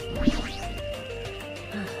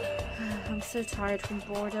 I'm so tired from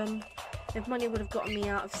boredom. If money would have gotten me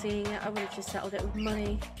out of seeing it, I would have just settled it with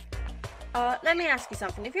money. Let me ask you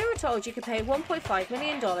something. If you were told you could pay $1.5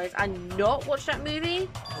 million and not watch that movie,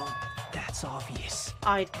 Well, that's obvious.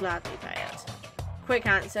 I'd gladly pay it. Quick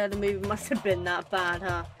answer, the movie must have been that bad,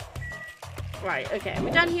 huh? Right, okay, are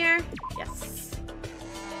we done here? Yes.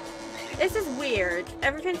 This is weird.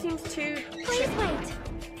 Everything seems too... Please wait.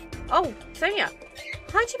 Oh, Sonia.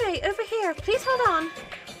 Hajime, over here. Please hold on.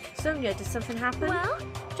 Sonia, did something happen? Well?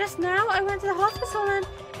 Just now, I went to the hospital and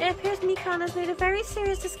it appears Mikan has made a very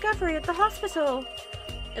serious discovery at the hospital.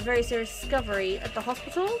 A very serious discovery at the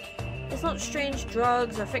hospital? It's not strange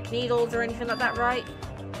drugs or thick needles or anything like that, right?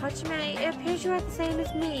 Hajime, it appears you are the same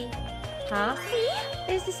as me. Huh?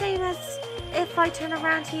 Me? It's the same as if I turn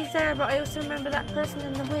around, he's there, but I also remember that person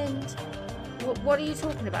in the wind. What are you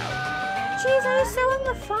talking about? Jeez, I was so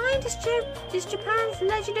unrefined. It's Japan's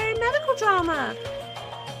legendary medical drama.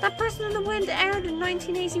 That person in the wind aired in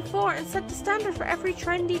 1984 and set the standard for every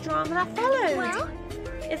trendy drama that followed. Well?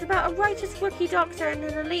 It's about a righteous rookie doctor and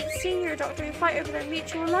an elite senior doctor who fight over their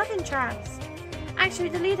mutual love interests. Actually,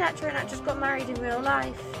 the lead actor and actress got married in real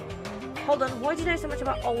life. Hold on, why do you know so much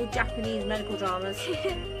about old Japanese medical dramas?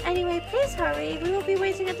 Anyway, please hurry. We will be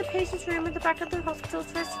waiting at the patient's room at the back of the hospital's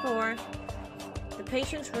first floor. The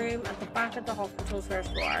patient's room at the back of the hospital's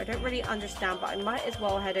first floor. I don't really understand, but I might as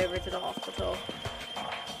well head over to the hospital.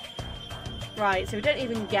 Right, so we don't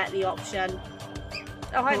even get the option.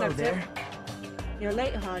 Oh, hi, Hello Nagito. there. You're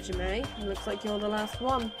late, Hajime. It looks like you're the last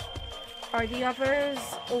one. Are the others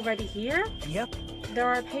already here? Yep. There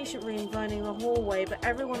are patient rooms lining the hallway, but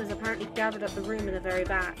everyone is apparently gathered at the room in the very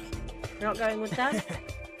back. You're not going with them?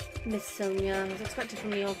 Miss Sonia, as expected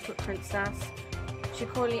from the old footprint sass. She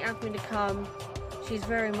cordially asked me to come. She's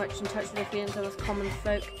very much in touch with the feelings of us common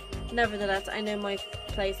folk. Nevertheless, I know my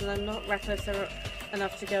place and I'm not reckless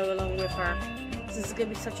enough to go along with her. This is going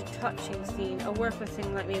to be such a touching scene. A worthless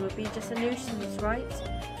thing like me would be just a nuisance, right?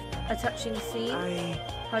 A touching scene?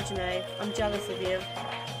 Hajime, I'm jealous of you.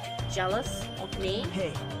 Jealous? Of me?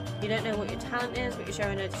 Hey. You don't know what your talent is, but you're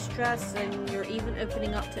showing no distress, and you're even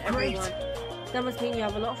opening up to everyone. That must mean you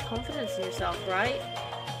have a lot of confidence in yourself, right?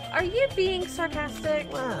 Are you being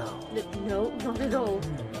sarcastic? Wow. No, not at all.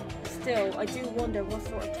 Still, I do wonder what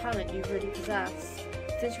sort of talent you really possess.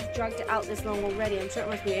 Since you've dragged it out this long already, I'm sure it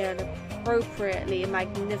must be an appropriately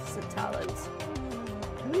magnificent talent.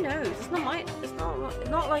 Who knows? It's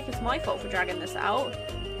not like it's my fault for dragging this out.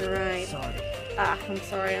 You're right. Sorry. I'm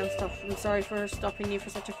sorry. I'm sorry for stopping you for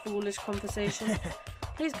such a foolish conversation.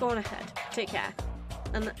 Please go on ahead. Take care.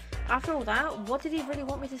 And after all that, what did he really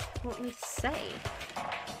want me to say?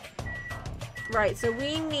 Right. So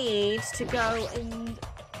we need to go and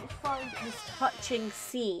find this touching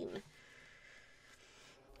scene.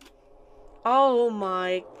 Oh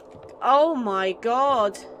my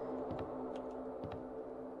God.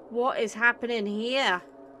 What is happening here?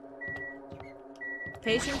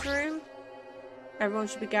 Patient's room? Everyone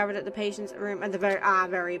should be gathered at the patient's room at the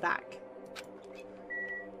very back.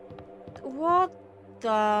 What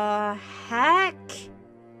the heck?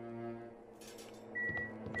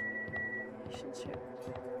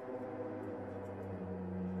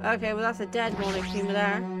 Okay, well that's a dead one if you were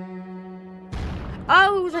there.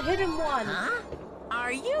 Oh, it was a hidden one! Huh?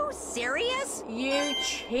 Are you serious? You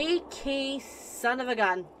cheeky son of a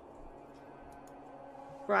gun.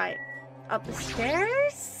 Right. Up the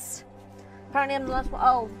stairs? Apparently I'm the last one.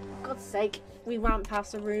 Oh, God's sake. We ran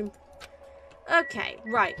past the room. Okay,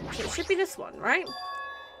 right. So it should be this one, right?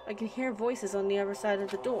 I can hear voices on the other side of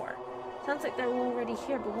the door. Sounds like they're already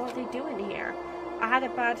here, but what are they doing here? I had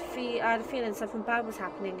a feeling something bad was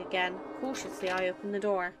happening again. Cautiously, I opened the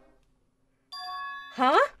door.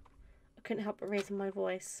 Huh? I couldn't help but raising my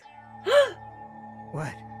voice.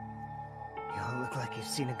 What? You all look like you've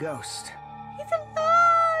seen a ghost. He's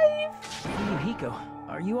alive! Fuyohiko,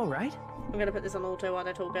 are you alright? I'm gonna put this on auto while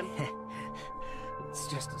they're talking. It's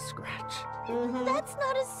just a scratch. That's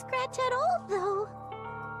not a scratch at all, though.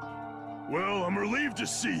 Well, I'm relieved to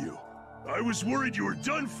see you. I was worried you were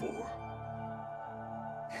done for.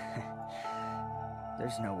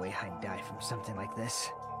 There's no way I'd die from something like this.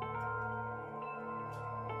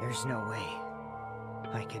 There's no way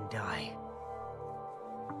I can die.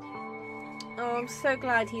 Oh, I'm so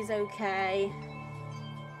glad he's okay.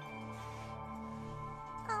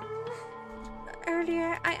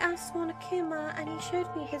 Earlier I asked Monokuma and he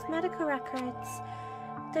showed me his medical records.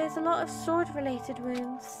 There's a lot of sword-related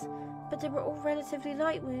wounds, but they were all relatively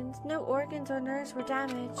light wounds. No organs or nerves were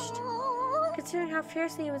damaged. Considering how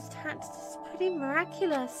fiercely he was attacked, it's pretty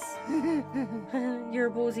miraculous. You're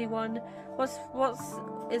a ballsy one.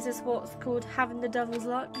 Is this what's called having the devil's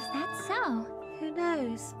luck? Is that so? Who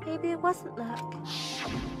knows? Maybe it wasn't luck.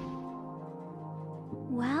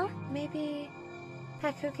 Well, maybe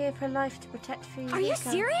Peko gave her life to protect Fuyohiko. Are you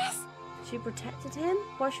serious? She protected him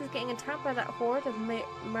while she was getting attacked by that horde of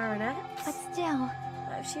marionettes? But still,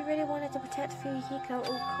 If she really wanted to protect Fuyohiko at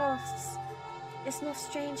all costs, it's not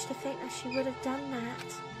strange to think that she would have done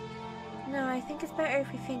that. No, I think it's better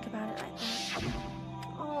if we think about it like that.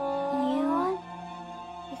 Aww.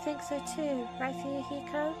 You think so too, right,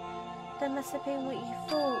 Fuyohiko? That must have been what you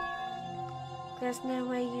thought. There's no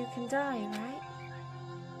way you can die, right?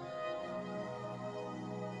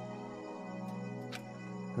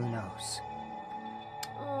 Who knows?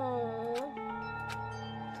 Aww.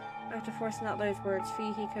 After forcing out those words,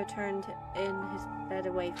 Fuyohiko turned in his bed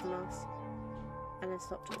away from us and then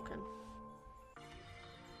stopped talking.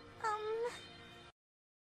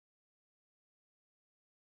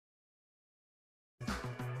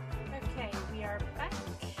 Okay, we are back.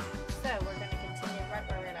 So we're going to continue right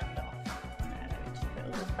where we left off. Just put a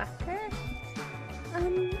little back here.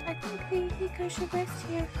 I think Fuyohiko should rest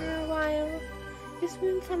here for a while. His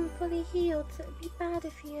wounds haven't fully healed, so it'd be bad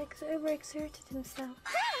if he overexerted himself.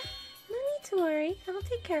 No need to worry. I'll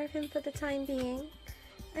take care of him for the time being.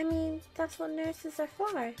 I mean, that's what nurses are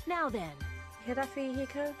for. Now then, You hear that,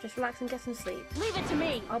 Fuyohiko? Just relax and get some sleep. leave it to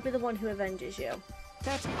me. I'll be the one who avenges you.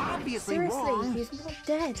 That's obviously Seriously, wrong. he's not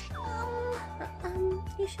dead.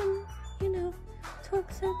 You shouldn't,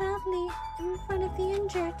 talk so loudly in front of the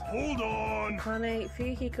injured. Hold on! Kane,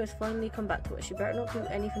 Fuyohiko's finally come back to it. She better not do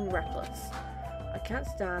anything reckless. I can't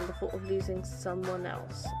stand the thought of losing someone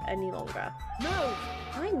else any longer. No!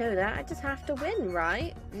 I know that. I just have to win,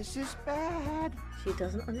 right? This is bad. She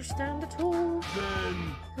doesn't understand at all.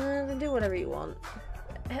 Then do whatever you want.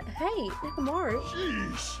 Hey, Nekomaru.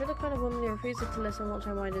 Jeez! You're the kind of woman who refuses to listen once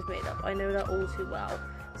her mind is made up. I know that all too well.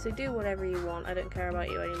 So do whatever you want. I don't care about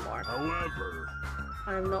you anymore. However...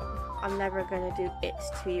 I'm never gonna do it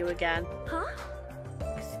to you again. Huh?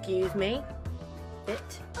 Excuse me?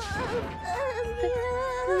 It?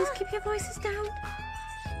 Please keep your voices down.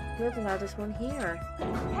 You're the loudest one here.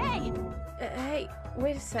 Hey! Hey,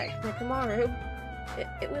 wait a sec, Nekomaru.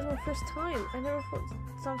 It was my first time. I never thought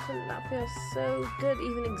something that feels so good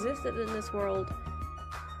even existed in this world.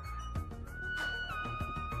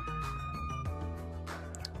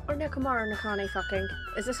 Or Nekomara and Nakane fucking.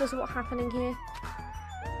 Is this just what's happening here?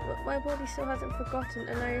 But my body still hasn't forgotten,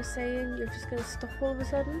 and now you're saying you're just gonna stop all of a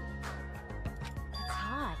sudden? It's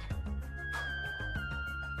odd.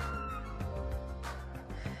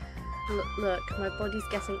 Look, my body's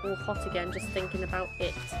getting all hot again just thinking about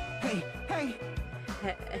it. Hey, hey!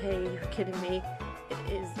 Hey, you're kidding me.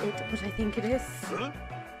 Is it what I think it is? Huh?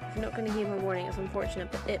 If you're not going to hear my warning, it's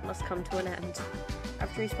unfortunate, but it must come to an end.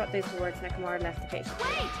 After he spoke those words, Nekomara left the patient.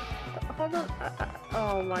 Wait! Hold on.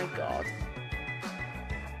 Oh my god.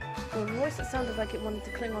 With a voice that sounded like it wanted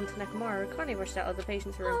to cling on to Nekomara, Connie rushed out of the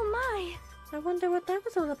patient's room. Oh my! I wonder what that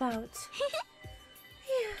was all about.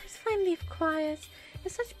 Yeah, it's finally quiet.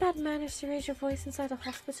 It's such bad manners to raise your voice inside a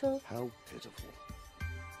hospital. How pitiful.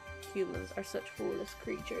 Humans are such foolish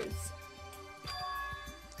creatures.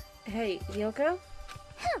 Hey, Yoko?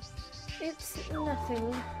 It's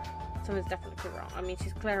nothing. Something's definitely wrong. I mean,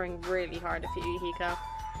 she's glaring really hard at Fuyohiko.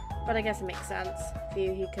 But I guess it makes sense.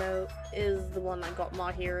 Fuyohiko is the one that got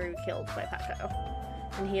Mahiru killed by Peko.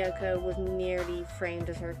 And Hiyoko was nearly framed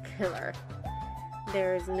as her killer.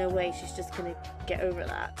 There's no way she's just gonna get over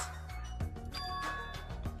that.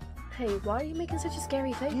 Hey, why are you making such a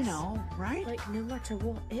scary face? You know, right? Like, no matter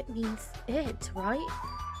what, it means it, right?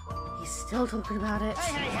 He's still talking about it.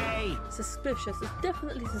 Hey, hey, hey! Suspicious. It's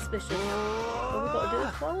definitely suspicious. All we gotta do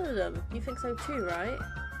is follow them. You think so too, right?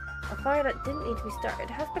 A fire that didn't need to be started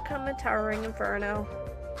has become a towering inferno.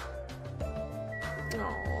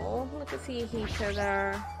 Oh, look at Fuyohiko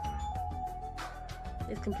there.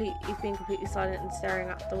 He's being completely silent and staring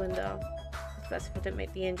out the window. It's best if I don't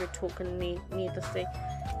make the injured talk and needlessly.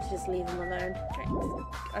 Just leave him alone. Right.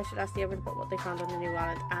 I should ask the others about what they found on the new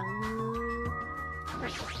island.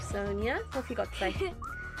 Right. Sonia, what have you got to say?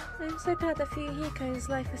 I'm so glad that Fuyohiko's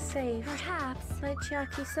life was saved. Perhaps. Like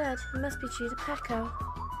Chiaki said, it must be due to Peko.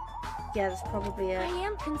 Yeah, that's probably it. I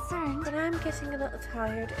am concerned. But I'm getting a little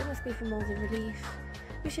tired. It must be from all the relief.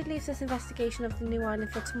 We should leave this investigation of the new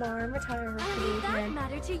island for tomorrow and retire her for I the leave that evening.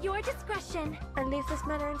 matter to your discretion. And leave this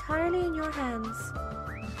matter entirely in your hands.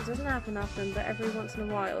 It doesn't happen often, but every once in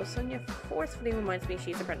a while, Sonia forcefully reminds me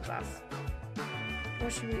she's a princess.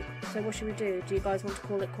 What should we do? Do you guys want to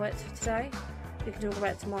call it quits for today? We can talk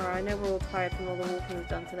about it tomorrow. I know we're all tired from all the walking we've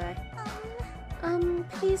done today.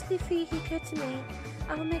 Please leave Fuyohiko to me.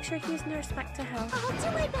 I will make sure he's nursed back to health.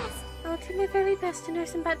 I'll do my best. I'll do my very best to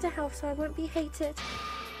nurse him back to health so I won't be hated.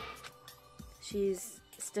 She's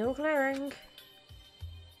still glaring.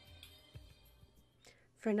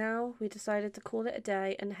 For now, we decided to call it a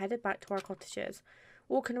day and headed back to our cottages.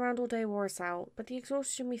 Walking around all day wore us out, but the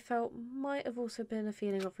exhaustion we felt might have also been a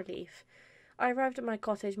feeling of relief. I arrived at my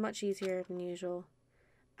cottage much easier than usual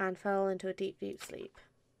and fell into a deep, deep sleep.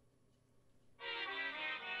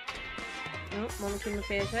 Oh, Moment in the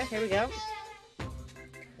theatre. Here we go.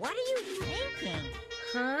 What are you thinking?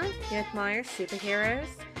 Huh? You admire superheroes?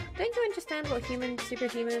 Don't you understand what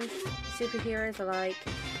superheroes are like?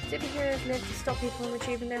 Superheroes live to stop people from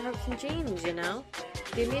achieving their hopes and dreams, you know?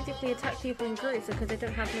 They immediately attack people in groups because they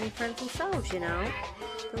don't have many friends themselves, you know?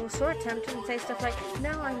 They're all sort of tempted and say stuff like,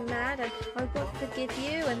 no, I'm mad and I won't forgive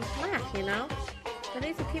you and laugh, you know? But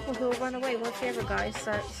these are people who will run away once the other guy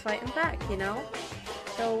starts fighting back, you know?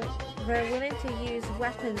 So they're willing to use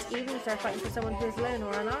weapons even if they're fighting for someone who is alone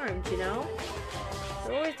or unarmed, you know?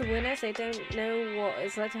 They're always the winners. They don't know what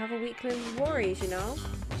it's like to have a weakling's worries, you know?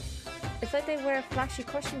 It's like they wear flashy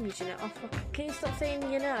costumes, you know? Oh, fuck. Can you stop saying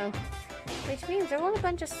you know? Which means they're all a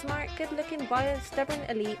bunch of smart, good-looking, violent, stubborn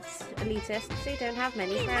elitists who don't have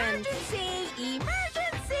many friends. Emergency!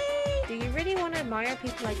 Emergency! Do you really want to admire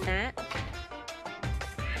people like that?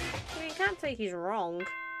 Well, you can't say he's wrong.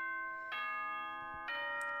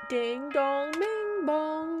 Ding dong, bing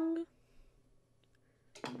bong.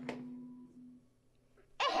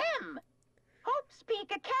 Ahem! Hope's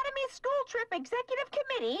Peak Academy School Trip Executive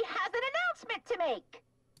Committee has an announcement to make.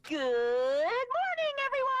 Good morning,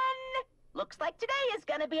 everyone! Looks like today is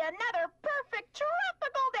gonna be another perfect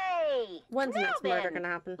tropical day! When's the Now next murder then, gonna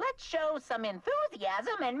happen? Let's show some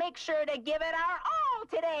enthusiasm and make sure to give it our all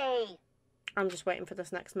today! I'm just waiting for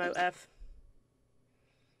this next motive.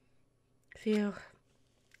 Phew.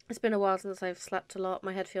 It's been a while since I've slept a lot.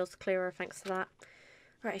 My head feels clearer thanks to that.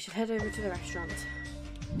 Right, I should head over to the restaurant.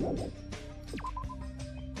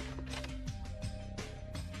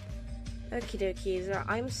 Okie dokies.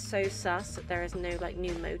 I'm so sus that there is no, like,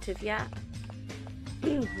 new motive yet.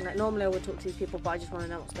 Like, normally I would talk to these people, but I just want to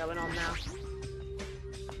know what's going on now.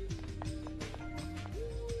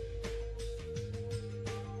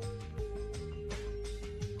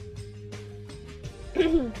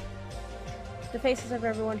 The faces of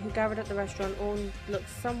everyone who gathered at the restaurant all looked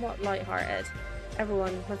somewhat light-hearted.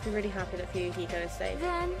 Everyone must be really happy that Fuyohiko is safe.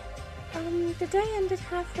 Then, The day ended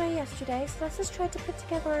halfway yesterday, so let's just try to put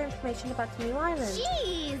together our information about the new island.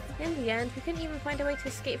 jeez! In the end, we couldn't even find a way to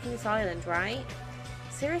escape from this island, right?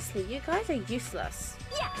 Seriously, you guys are useless.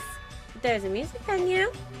 Yes! There's a music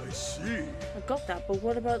venue. I see. I got that, but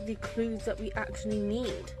what about the clues that we actually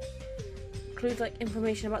need? Clues like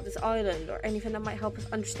information about this island or anything that might help us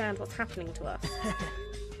understand what's happening to us.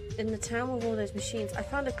 In the town with all those machines, I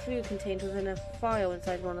found a clue contained within a file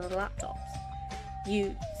inside one of the laptops.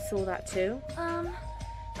 You saw that too?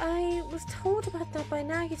 I was told about that by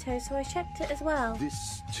Nagito, so I checked it as well.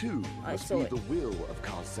 This, too, I must saw be it. the will of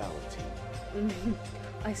causality.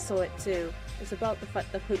 I saw it too. It's about the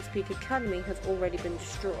fact that Hope's Peak Academy has already been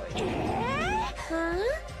destroyed. Huh?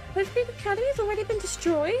 Hope's Peak Academy has already been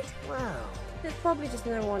destroyed? Wow. It's probably just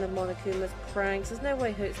another one of Monokuma's pranks. There's no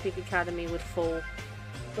way Hope's Peak Academy would fall.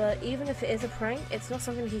 But even if it is a prank, it's not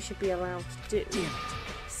something he should be allowed to do. Damn it.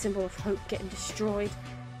 Symbol of hope getting destroyed.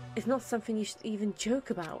 It's not something you should even joke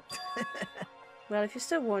about. Well, if you're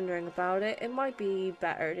still wondering about it, it might be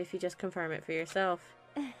better if you just confirm it for yourself.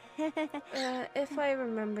 If I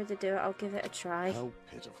remember to do it, I'll give it a try. How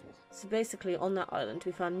pitiful. So basically, on that island,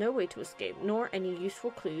 we found no way to escape, nor any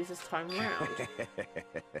useful clues this time around.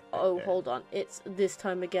 Oh, hold on. It's this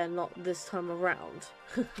time again, not this time around.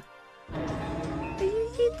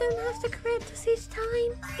 You don't have to correct us each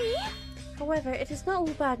time. See? However, it is not all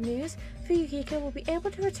bad news. Fuyohiko will be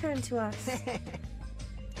able to return to us.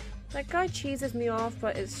 That guy cheeses me off,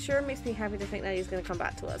 but it sure makes me happy to think that he's going to come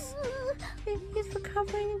back to us. He's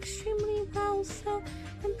recovering extremely well, so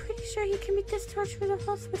I'm pretty sure he can be discharged from the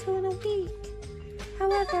hospital in a week.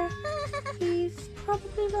 However, he's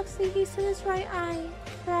probably lost the use of his right eye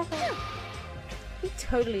forever. He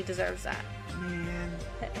totally deserves that. Man.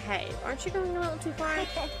 Hey, aren't you going a little too far?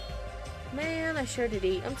 Man, I sure did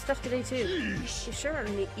eat. I'm stuffed today too. Yeesh. You sure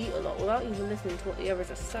only eat a lot without even listening to what the others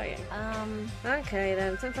are saying. Okay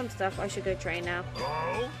then, since I'm stuffed, I should go train now.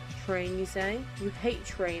 Oh? Train, you say? You hate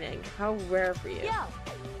training. How rare for you.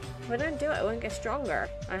 If I don't do it, I won't get stronger.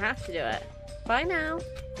 I have to do it. Bye now.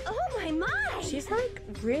 Oh my! She's like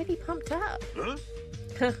really pumped up. Huh?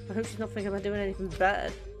 I hope she's not thinking about doing anything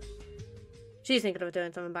bad. She's thinking of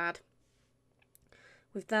doing something bad.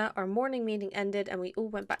 With that, our morning meeting ended and we all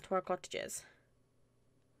went back to our cottages.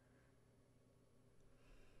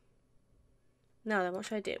 Now then, what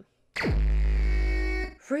should I do?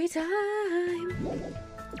 Free time!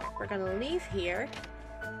 We're gonna leave here.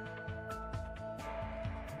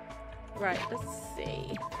 Right, let's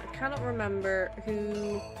see. I cannot remember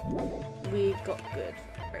who we got good.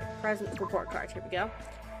 Right, present report card, here we go.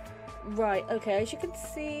 Right, okay, as you can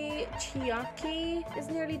see, Chiaki is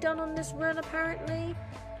nearly done on this run apparently.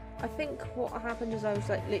 I think what happened is I was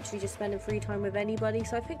like literally just spending free time with anybody,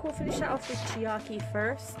 so I think we'll finish that off with Chiaki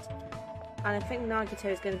first. And I think Nagito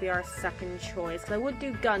is going to be our second choice, because I would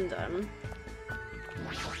do Gundam.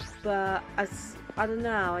 But as I don't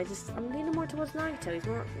know, I'm leaning more towards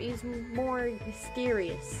Nagito. He's more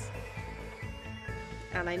mysterious.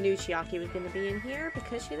 And I knew Chiaki was going to be in here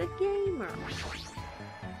because she's a gamer.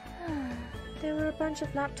 There were a bunch of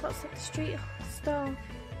laptops at the street stall,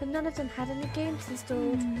 but none of them had any games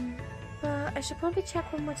installed. But I should probably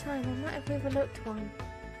check one more time. I might have overlooked one.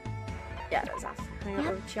 Yeah, let's hang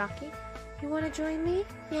out with Chiaki. You want to join me?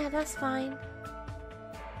 Yeah, that's fine.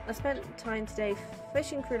 I spent time today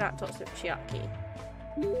fishing through laptops with Chiaki.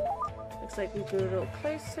 Looks like we go a little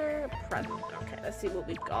closer. Present. Okay, let's see what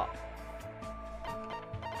we've got.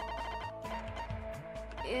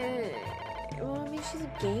 Well, I mean, she's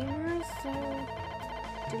a gamer, so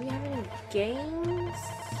do we have any games?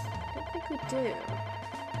 I don't think we do.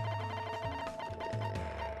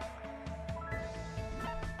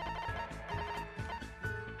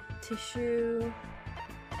 Tissue.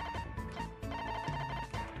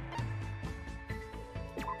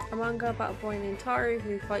 A manga about a boy named Taru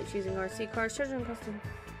who fights using RC cars. Children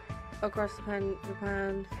across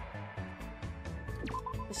Japan.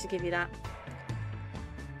 Let's just give you that.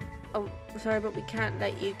 Oh, sorry, but we can't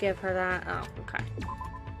let you give her that. Oh, okay.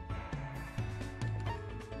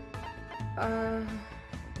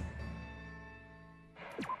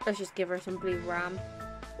 Let's just give her some blue RAM.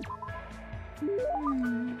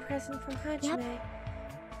 Present from Hajime.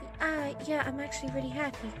 Yeah, I'm actually really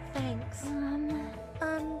happy. Thanks.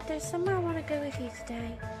 There's somewhere I want to go with you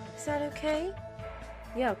today. Is that okay?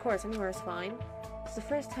 Yeah, of course. Anywhere is fine. It's the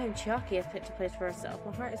first time Chiaki has picked a place for herself.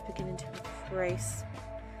 My heart is beginning to race.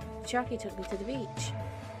 Chiaki took me to the beach.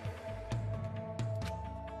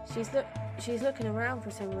 She's looking around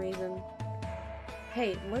for some reason.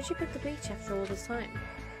 Hey, why'd you pick the beach after all this time?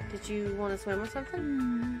 Did you want to swim or something?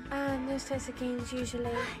 In those types of games, usually,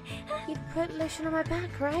 you'd put lotion on my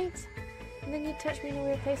back, right? And then you'd touch me in a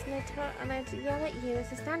weird place and I'd yell at you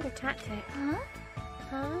as a standard tactic. Huh?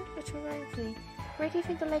 Huh? Which reminds me, where do you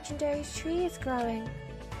think the legendary tree is growing?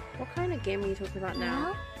 What kind of game are you talking about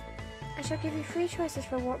now? I shall give you 3 choices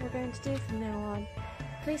for what we're going to do from now on.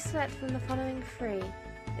 Please select from the following 3.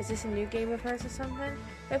 Is this a new game of hers or something?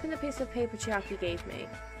 Open the piece of paper Chiaki gave me.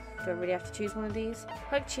 Do I really have to choose one of these?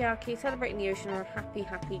 Hug Chiaki, celebrating the ocean, or happy,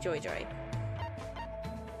 happy, joy, joy?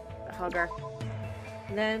 I hug her.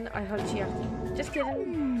 Then I hug Chiaki. Just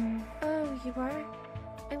kidding. Oh, you were?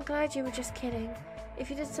 I'm glad you were just kidding. If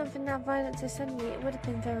you did something that violent so suddenly, it would have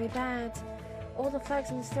been very bad. All the flags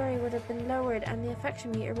in the story would have been lowered and the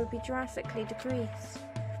affection meter would be drastically decreased.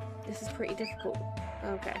 This is pretty difficult.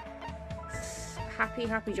 Okay. Happy,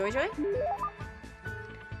 happy, joy, joy?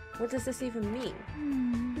 What does this even mean?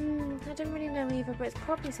 I don't really know either, but it's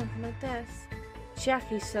probably something like this.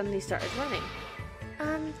 Chiaki suddenly started running.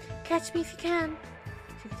 Catch me if you can.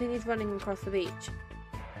 She continued running across the beach.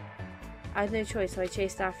 I had no choice, so I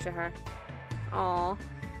chased after her. Aww.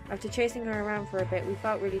 After chasing her around for a bit, we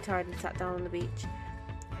felt really tired and sat down on the beach.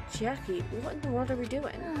 Chiaki, what in the world are we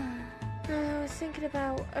doing? I was thinking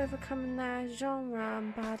about overcoming that genre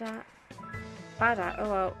I'm bad at. Bad at?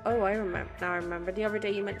 Oh, I remember. Now I remember. The other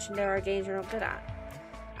day you mentioned there are games you're not good at.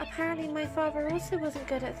 Apparently my father also wasn't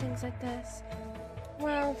good at things like this.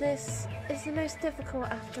 Well, this is the most difficult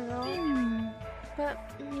after all. But,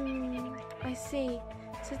 I see.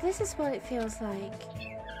 So this is what it feels like.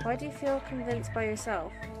 Why do you feel convinced by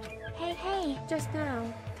yourself? Hey, just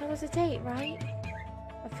now. That was a date, right?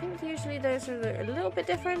 I think usually those are a little bit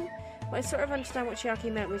different. But I sort of understand what Chiaki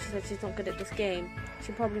meant when she said she's not good at this game.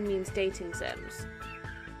 She probably means dating sims.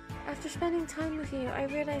 After spending time with you, I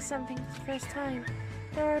realized something for the first time.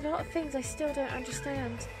 There are a lot of things I still don't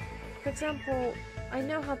understand. For example, I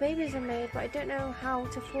know how babies are made, but I don't know how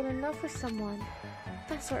to fall in love with someone.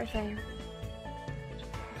 That sort of thing.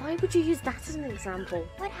 Why would you use that as an example?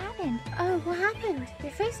 What happened? Oh, what happened?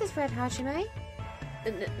 Your face is red, Hajime.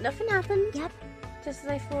 Nothing happened. Yep. Just as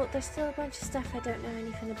I thought, there's still a bunch of stuff I don't know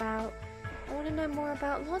anything about. I want to know more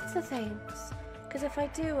about lots of things. Because if I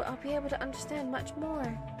do, I'll be able to understand much more,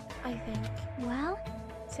 I think. Well?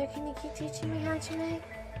 So can you keep teaching me, Hajime?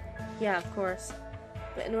 Yeah, of course.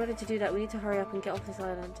 But in order to do that, we need to hurry up and get off this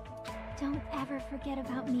island. Don't ever forget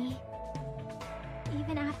about me.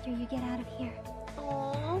 Even after you get out of here.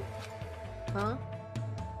 Aww. Huh?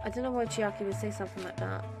 I don't know why Chiaki would say something like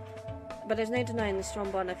that. But there's no denying the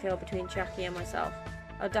strong bond I feel between Chiaki and myself.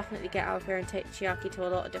 I'll definitely get out of here and take Chiaki to a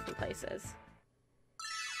lot of different places.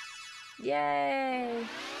 Yay!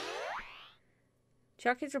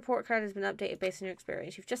 Chiaki's report card has been updated based on your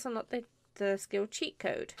experience. You've just unlocked the skill cheat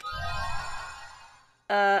code.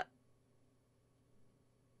 Why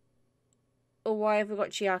have we got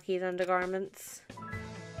Chiaki's undergarments?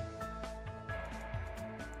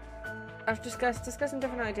 After discussing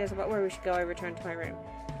different ideas about where we should go, I returned to my room.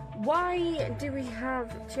 Why do we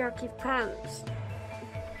have Chiaki's pants?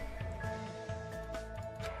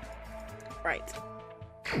 Right.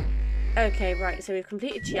 Okay, right, so we've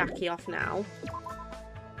completed Chiaki off now.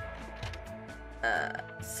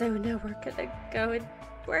 So now we're gonna go and...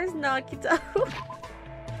 Where's Nagito?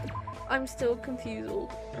 I'm still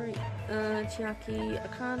confused. Right, Chiaki,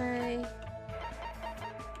 Akane,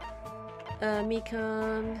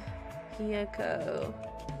 Mikan, Hiyoko.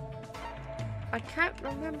 I can't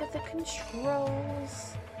remember the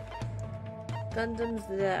controls. Gundam's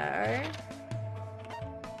there.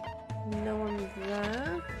 No one's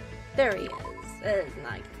there. There he is. There's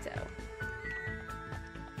Nagito.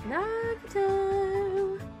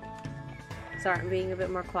 Nagito! Sorry, I'm being a bit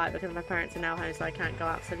more quiet because my parents are now home, so I can't go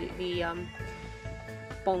absolutely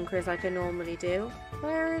bonkers like I normally do.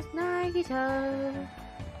 Where's Nagito?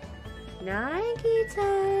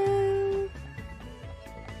 Nagito!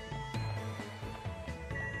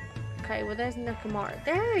 Okay, well there's Nakamura.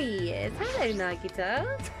 There he is! Hello,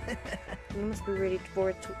 Nagito! You must be really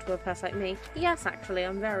bored to talk to a person like me. Yes, actually,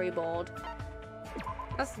 I'm very bored.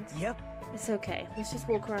 Yep. It's okay. Let's just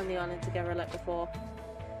walk around the island together like before.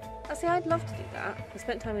 See, I'd love to do that. I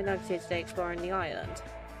spent time with Nagito today exploring the island.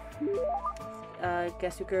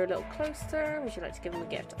 Guess we grew a little closer. Would you like to give him a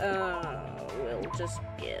gift? We'll just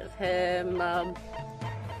give him,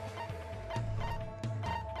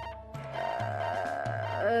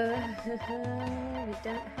 we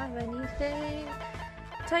don't have anything.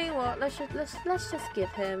 Tell you what, let's just give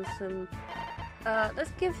him some,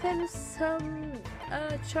 let's give him some,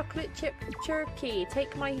 chocolate chip jerky.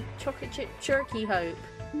 Take my chocolate chip jerky, Hope.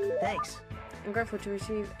 Thanks. I'm grateful to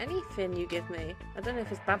receive anything you give me. I don't know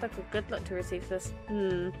if it's bad luck or good luck to receive this.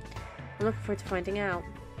 I'm looking forward to finding out.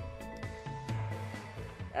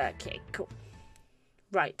 Okay, cool.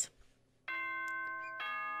 Right.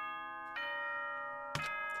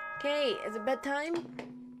 Okay, is it bedtime?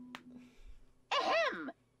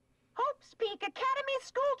 Ahem! Hope's Peak Academy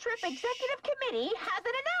School Trip Executive Committee has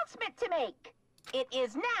an announcement to make. It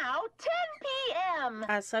is now 10 p.m.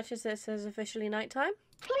 As such as this is officially nighttime?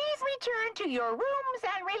 Please return to your rooms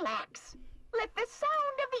and relax. Let the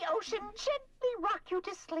sound of the ocean gently rock you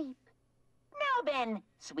to sleep. Now then,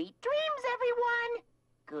 sweet dreams, everyone.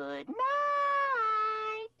 Good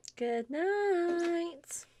night. Good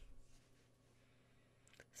night.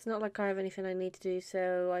 It's not like I have anything I need to do,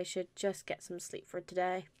 so I should just get some sleep for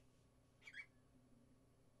today.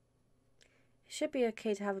 It should be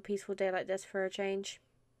okay to have a peaceful day like this for a change.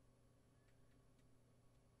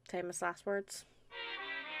 Famous last words.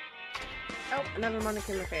 Oh, another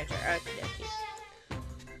mannequin in the furniture. Okie dokie.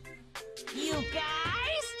 You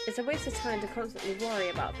guys? It's a waste of time to constantly worry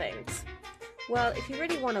about things. Well, if you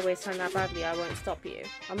really want to waste time that badly, I won't stop you.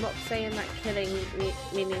 I'm not saying that killing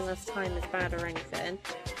meaningless time is bad or anything.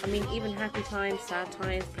 I mean, even happy times, sad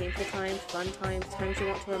times, painful times, fun times, times you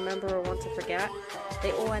want to remember or want to forget,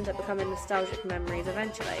 they all end up becoming nostalgic memories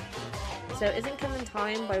eventually. So isn't killing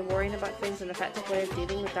time by worrying about things an effective way of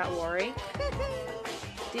dealing with that worry?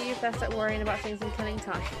 Do your best at worrying about things and killing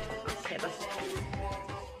time. Okay,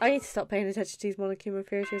 I need to stop paying attention to these monokuma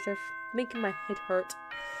features. They're making my head hurt.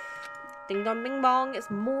 Ding dong bing bong, it's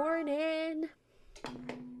morning.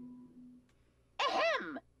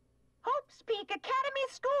 Ahem! Hope's Peak Academy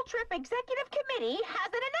School Trip Executive Committee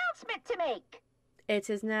has an announcement to make. It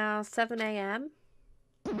is now 7 a.m.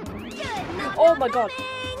 Good Oh my god.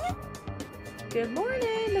 Good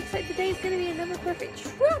morning. Looks like today's going to be another perfect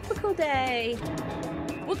tropical day.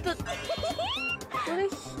 What the? What a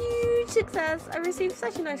huge success. I received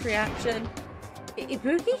such a nice reaction.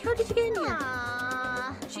 Ibuki, how did you get in here?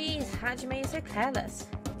 Jeez, how'd you make it so careless?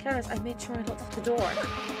 Careless, I made sure I locked the door.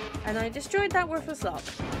 And I destroyed that worthless lock.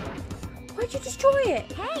 Why'd you destroy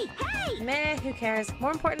it? Hey, hey! Meh, who cares?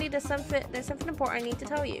 More importantly, there's something important I need to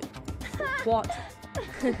tell you. What?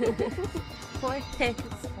 What is?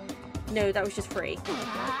 No, that was just free.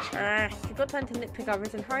 If you've got time to nitpick others,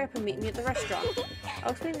 then hurry up and meet me at the restaurant.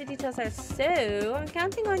 I'll explain the details there, so I'm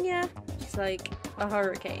counting on ya. It's like a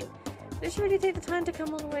hurricane. Did she really take the time to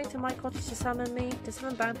come all the way to my cottage to summon me? Did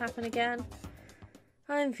something bad happen again?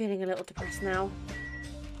 I'm feeling a little depressed now.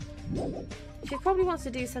 She probably wants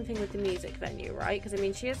to do something with the music venue, right? Because, I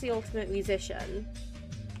mean, she is the ultimate musician.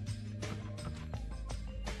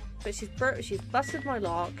 But she's busted my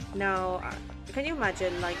lock. Now, can you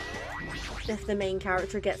imagine, like, if the main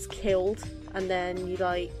character gets killed and then you,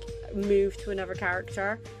 like, move to another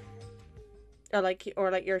character? Or like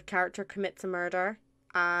your character commits a murder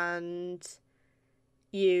and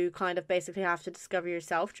you kind of basically have to discover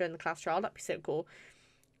yourself during the class trial. That'd be so cool.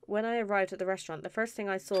 When I arrived at the restaurant, the first thing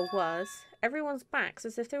I saw was everyone's backs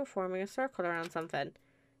as if they were forming a circle around something.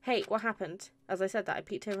 Hey, what happened? As I said that, I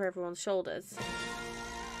peeked over everyone's shoulders.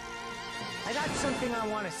 I got something I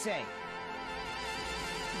want to say.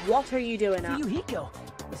 What are you doing now? Fuyohiko,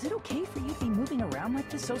 is it okay for you to be moving around like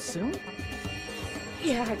this so soon?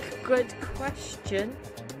 Yeah, good question.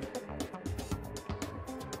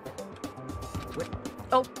 What?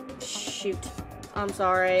 Oh, shoot. I'm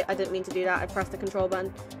sorry. I didn't mean to do that. I pressed the control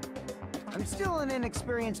button. I'm still an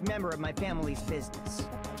inexperienced member of my family's business.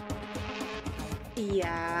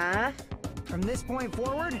 Yeah. From this point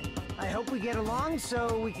forward, I hope we get along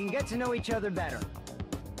so we can get to know each other better.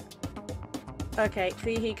 Okay,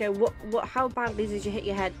 Fuyohiko, how badly did you hit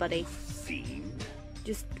your head, buddy? Fiend.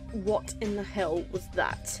 Just what in the hell was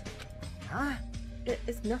that? Huh?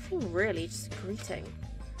 It's nothing really, just a greeting.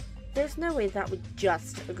 There's no way that was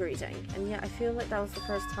just a greeting, and yet I feel like that was the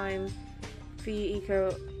first time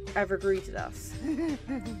Fuyohiko ever greeted us.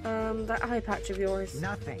 That eye patch of yours.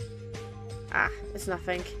 Nothing. Ah, it's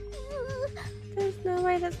nothing. There's no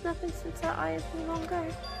way that's nothing since that eye is no longer.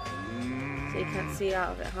 So you can't see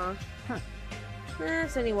out of it, huh? Huh.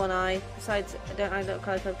 It's only one eye. Besides, don't I look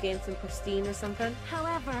like I've gained some pristine or something?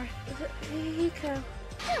 However, Fuyohiko,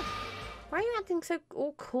 why are you acting so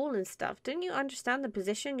all cool and stuff? Don't you understand the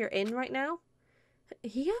position you're in right now?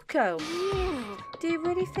 Hiyoko, do you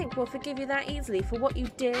really think we'll forgive you that easily for what you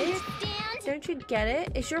did? Don't you get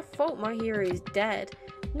it? It's your fault my hero is dead.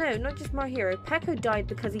 No, not just my hero. Peko died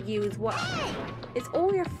because of you as well. It's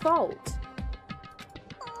all your fault.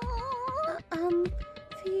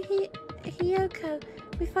 Hiyoko,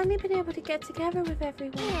 we've finally been able to get together with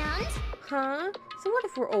everyone. and Huh? So what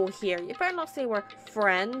if we're all here? You better not say we're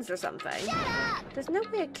friends or something. There's no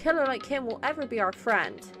way a killer like him will ever be our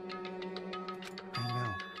friend. I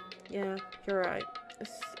know. Yeah, you're right.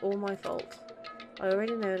 It's all my fault. I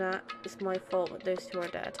already know that. It's my fault that those two are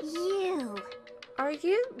dead. You. Are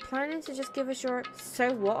you planning to just give us your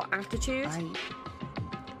so what attitude?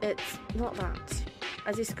 It's not that.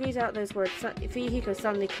 As he squeezed out those words, Fuyohiko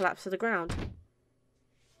suddenly collapsed to the ground.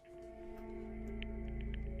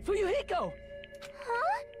 Fuyohiko!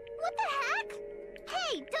 Huh? What the heck?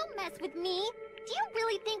 Hey, don't mess with me. Do you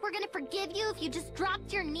really think we're gonna forgive you if you just drop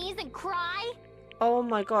to your knees and cry? Oh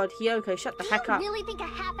my god, Hiyoko, shut the heck up. Do you really think a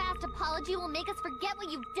half-assed apology will make us forget what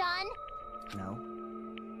you've done? No,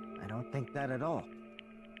 I don't think that at all.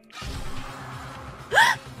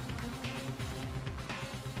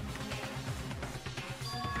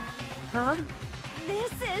 Huh?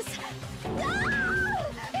 This is... Ah!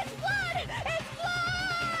 It's blood! It's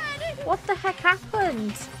blood! What the heck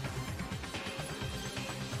happened?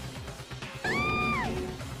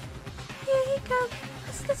 Hiyoko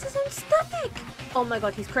has slit his own stomach! Oh my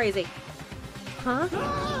god, he's crazy. Huh?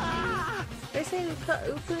 They're saying he cut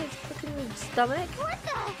open his fucking stomach? What the...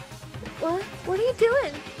 What? What are you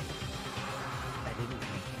doing? I didn't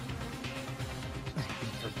think I'd be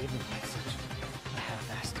forgiven by such a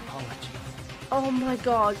half-assed apology. Oh my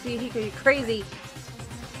god, Fuyohiko, you're crazy. If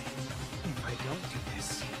I don't do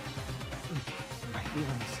this, my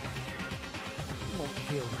feelings won't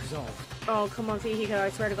feel resolved. Oh, come on, Fuyohiko, I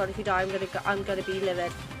swear to god, if you die, I'm gonna be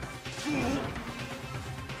livid.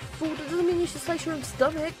 Fool, that doesn't mean you should slice your own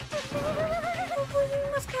stomach. You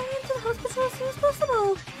must carry him to the hospital as soon as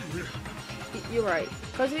possible. You're right.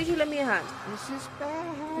 Guys, would you lend me a hand? This is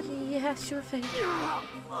bad. Yeah, sure thing.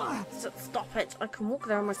 Stop it. I can walk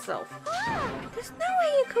there myself. There's no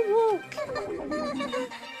way you can walk. Even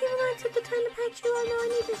though I took the time to pet you, I know I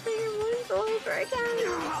need to say your wounds all over again.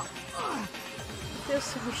 I feel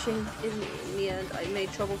so ashamed. In the end, I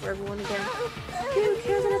made trouble for everyone again. Who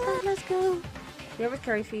cares about that? Let's go. We ever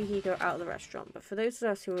carry Fuyohiko out of the restaurant, but for those of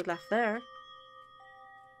us who were left there...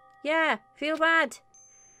 Yeah, feel bad.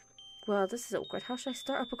 Well, this is awkward. How should I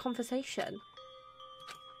start up a conversation?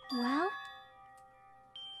 Well?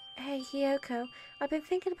 Hey, Hiyoko. I've been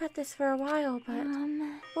thinking about this for a while, but...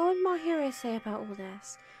 What would my hero say about all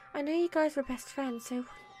this? I know you guys were best friends, so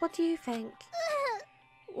what do you think?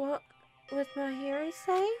 What would my hero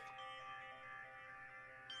say?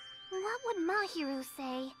 What would Mahiro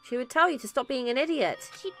say? She would tell you to stop being an idiot.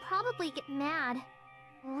 She'd probably get mad.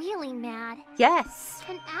 Really mad. Yes.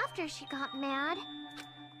 And after she got mad...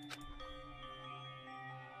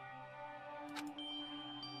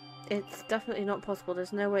 It's definitely not possible.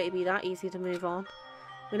 There's no way it'd be that easy to move on.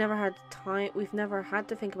 We've never had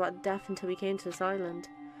to think about death until we came to this island.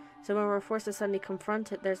 So when we're forced to suddenly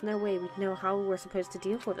confront it, there's no way we'd know how we're supposed to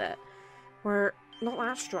deal with it. We're not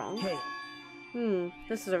that strong. Hey.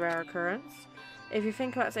 This is a rare occurrence. If you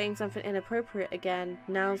think about saying something inappropriate again,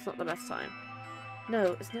 now's not the best time.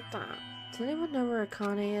 No, it's not that. Does anyone know where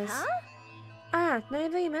Akane is? Huh? Ah, now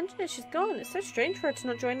that you mention it, she's gone. It's so strange for her to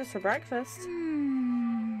not join us for breakfast.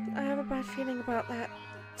 I have a bad feeling about that,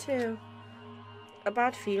 too. A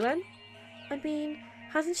bad feeling? I mean,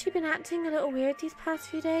 hasn't she been acting a little weird these past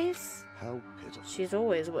few days? How pitiful. She's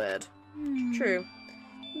always weird. True.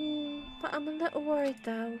 But I'm a little worried,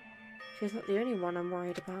 though. She's not the only one I'm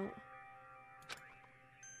worried about.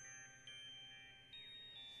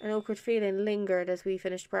 An awkward feeling lingered as we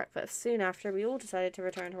finished breakfast. Soon after, we all decided to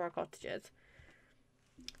return to our cottages.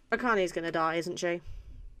 Akane's gonna die, isn't she?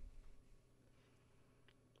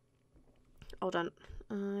 Hold on.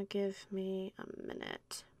 Give me a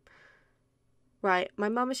minute. Right, my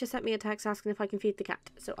mum has just sent me a text asking if I can feed the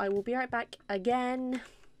cat. So I will be right back again.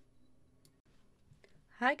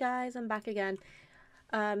 Hi guys, I'm back again.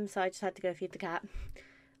 So I just had to go feed the cat.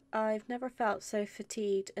 I've never felt so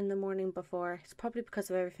fatigued in the morning before. It's probably because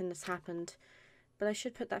of everything that's happened. But I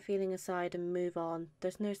should put that feeling aside and move on.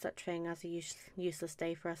 There's no such thing as a useless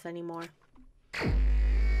day for us anymore.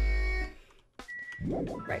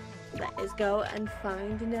 Right, let's go and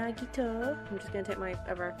find Nagito. I'm just going to take my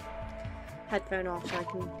other headphone off so I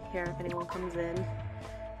can hear if anyone comes in.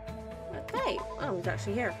 Okay, oh, he's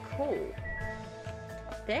actually here. Cool.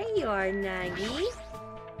 There you are, Nagi.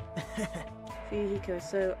 Fuyohiko is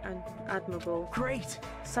so admirable. Great!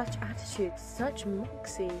 Such attitude, such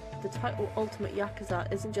moxie. The title Ultimate Yakuza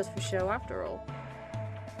isn't just for show after all.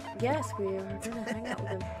 Yes, we are going to hang out with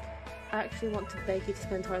him. I actually want to beg you to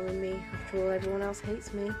spend time with me. After all, everyone else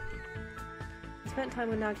hates me. I spent time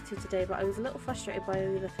with Nagito today, but I was a little frustrated by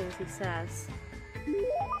all the things he says.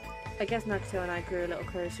 I guess Nagito and I grew a little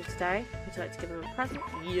closer today. Would you like to give him a present?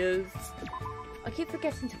 Yes. I keep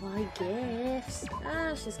forgetting to buy gifts.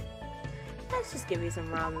 Let's just give you some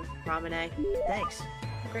ramen. Thanks.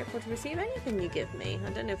 I'm grateful to receive anything you give me. I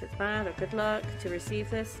don't know if it's bad or good luck to receive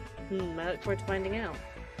this. I look forward to finding out.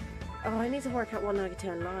 Oh, I need to work out what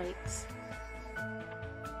Nagito likes.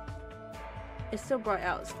 It's still bright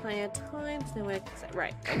out. It's plenty of time. So no way I can say.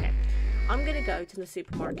 Right, okay. I'm gonna go to the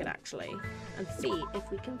supermarket actually and see if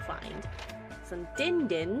we can find some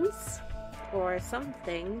din-dins or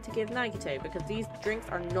something to give Nagito because these drinks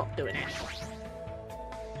are not doing it.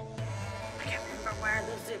 I can't remember where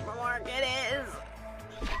the supermarket is.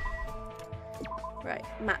 Right,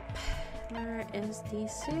 map. Where is the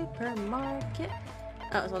supermarket?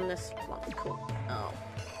 Oh, it's on this one. Cool. Oh.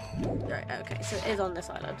 Right, okay, so it is on this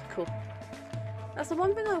island. Cool. That's the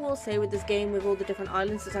one thing I will say with this game, with all the different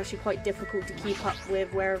islands, it's actually quite difficult to keep up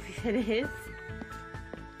with where everything is.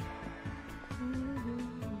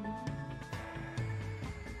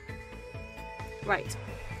 Right.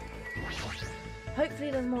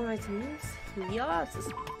 Hopefully there's more items. Yes, let's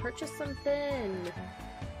purchase something.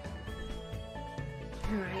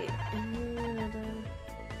 Alright.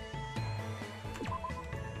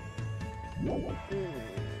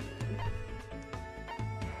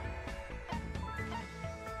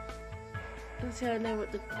 Let's see, I know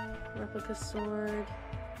what the replica sword.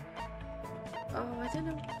 Oh, I don't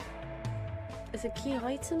know. It's a key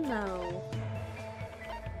item now.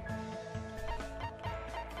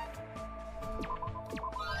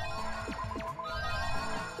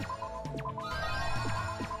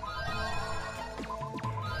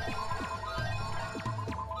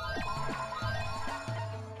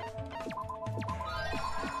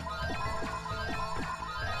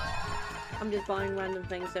 I'm just buying random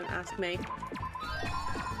things, don't ask me.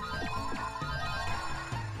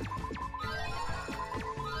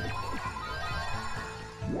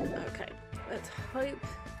 Okay, let's hope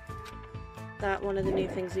that one of the new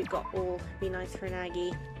things we've got will be nice for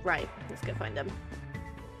Nagi. Right, let's go find them.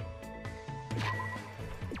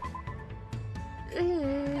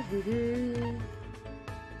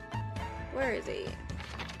 Where is he?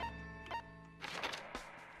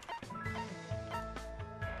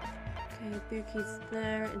 Okay, Buki's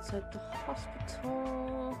there inside the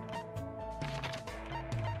hospital.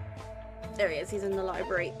 There he is, he's in the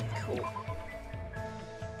library. Cool.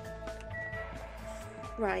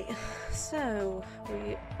 Right, so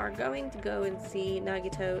we are going to go and see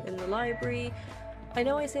Nagito in the library. I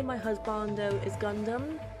know I say my husbando is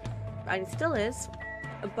Gundam, and it still is,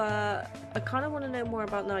 but I kind of want to know more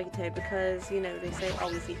about Nagito because, you know, they say, oh,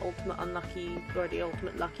 he's the ultimate unlucky, or the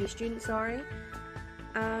ultimate lucky student, sorry.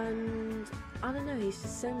 And I don't know, he's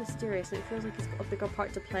just so mysterious and it feels like he's got a bigger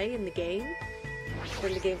part to play in the game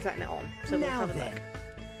than the game's letting it on. So we'll have a look.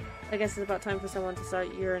 I guess it's about time for someone to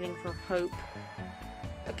start yearning for hope.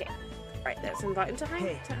 Okay, right, let's invite him to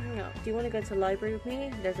hang out. Do you want to go to the library with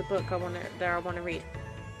me? There's a book I want to read.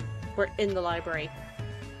 We're in the library.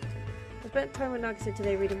 I spent time with Nagito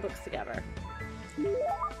today reading books together.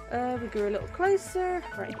 We grew a little closer.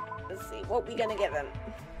 Right, let's see what we're gonna give him.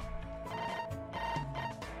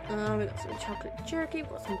 We got some chocolate jerky,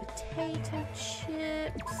 we've got some potato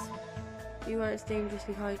chips. You are its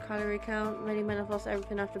dangerously high calorie count. Many men have lost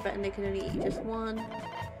everything after betting they can only eat just one.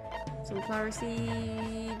 Some flower seeds.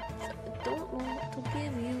 I don't know what to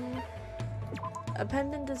give you. A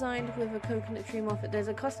pendant designed with a coconut tree moth. There's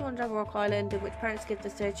a custom on Jabba Rock Island in which parents give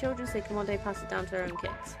this to their children so they can one day pass it down to their own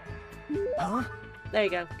kids. Huh? There you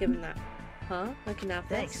go, give him that. Huh? I can have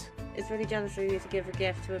this. Thanks. It's really generous of you to give a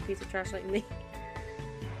gift to a piece of trash like me.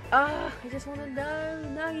 Ah, I just want to know,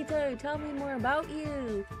 Nagito, tell me more about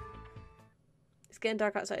you. It's getting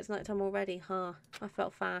dark outside, it's nighttime already, huh? I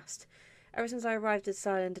felt fast. Ever since I arrived at this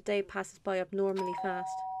island, the day passes by abnormally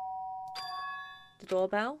fast. The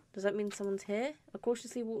doorbell? Does that mean someone's here? I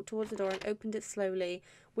cautiously walked towards the door and opened it slowly,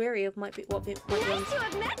 weary of what might be on. Nice to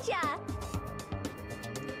have met ya!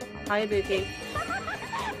 Hi, Ibuki.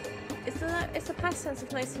 It's a past tense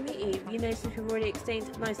of nice to meet you. You know, since we've already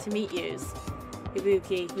exchanged nice to meet yous.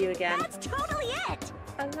 Ibuki, you again. That's totally it!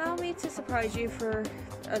 Allow me to surprise you for...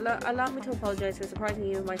 allow me to apologize for surprising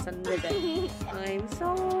you with my son, Libby. I'm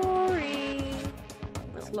sorry.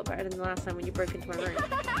 That's a lot better than the last time when you broke into my room.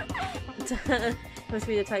 Must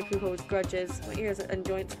be the type who holds grudges. My ears and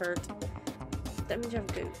joints hurt. That means you have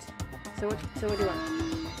a goat. So what do you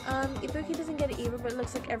want? Ibuki doesn't get it either, but it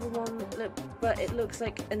looks like everyone... but it looks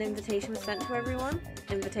like an invitation was sent to everyone.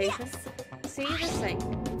 Invitation. Yes. See this thing?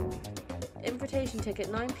 Invitation ticket,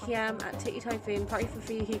 9 PM at Titty Typhoon, party for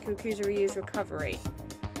Fuyohiko Cruiser Reuse Recovery.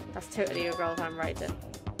 That's totally your girl's handwriting.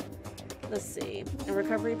 Let's see. A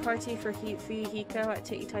recovery party for Fuyohiko at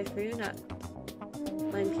Titty Typhoon at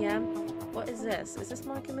 9 PM. What is this? Is this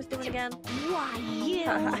Monokuma's doing again? Why, you?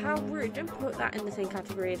 How rude. Don't put that in the same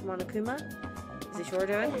category as Monokuma. Is he sure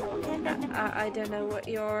doing? I don't know what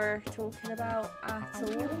you're talking about at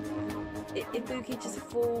all. Ibuki just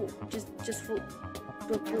brought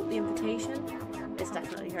the invitation. It's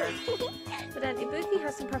definitely her. But then Ibuki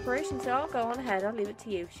has some preparation, so I'll go on ahead. I'll leave it to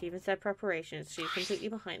you. She even said preparations. She's completely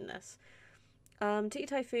behind this. Titty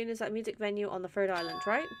Typhoon is that music venue on the 3rd island,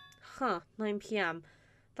 right? Huh, 9 PM.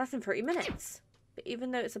 That's in 30 minutes. But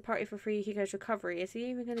even though it's a party for Fuyohiko's recovery, is he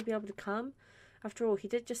even going to be able to come? After all, he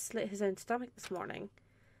did just slit his own stomach this morning.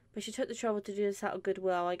 But she took the trouble to do this out of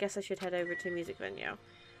goodwill. I guess I should head over to the music venue.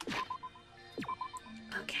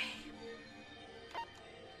 Okay.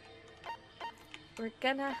 We're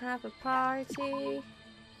gonna have a party.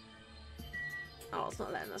 Oh, it's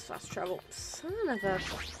not letting us fast travel. Son of a...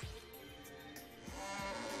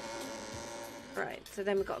 Right, so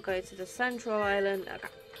then we've got to go to the central island. Okay.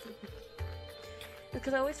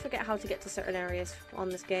 Because I always forget how to get to certain areas on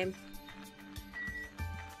this game.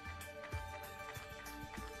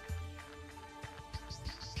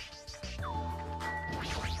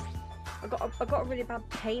 I got a really bad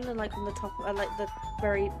pain and like on the top, like the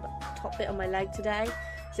very top bit of my leg today.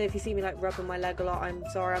 So if you see me like rubbing my leg a lot, I'm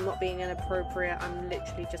sorry. I'm not being inappropriate. I'm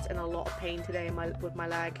literally just in a lot of pain today with my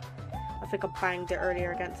leg. I think I banged it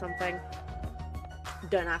earlier against something.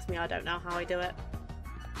 Don't ask me. I don't know how I do it.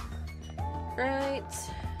 Right,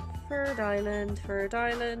 3rd island, 3rd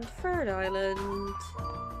island, 3rd island.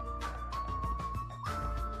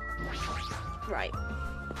 Right.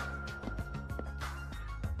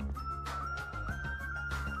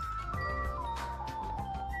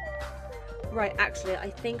 Right, actually, I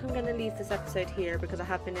think I'm going to leave this episode here because I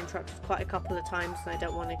have been interrupted quite a couple of times and I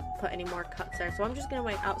don't want to put any more cuts there. So I'm just going to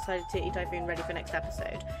wait outside of Titty Typhoon ready for next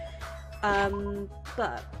episode.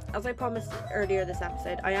 But, as I promised earlier this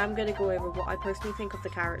episode, I am going to go over what I personally think of the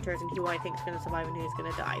characters and who I think is going to survive and who's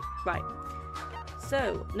going to die. Right.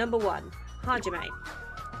 So, number 1, Hajime.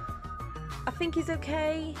 I think he's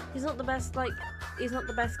okay. He's not the best, he's not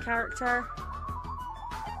the best character.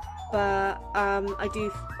 But I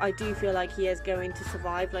do feel like he is going to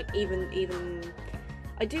survive. Like even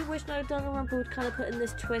I do wish now Danganronpa would kind of put in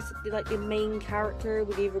this twist, like the main character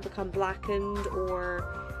would either become blackened or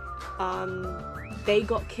they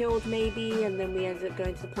got killed maybe, and then we ended up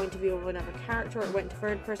going to the point of view of another character, or it went to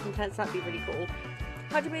 3rd person tense. That'd be really cool.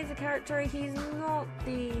 Hajime is a character, he's not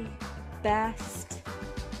the best,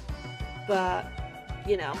 but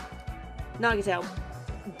you know, Nagito,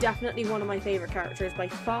 definitely one of my favourite characters by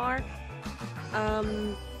far.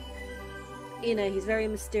 You know, he's very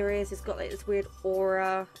mysterious, he's got like this weird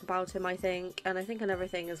aura about him, I think. And I think another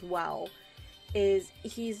thing as well is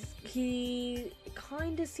he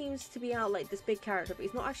kind of seems to be out like this big character, but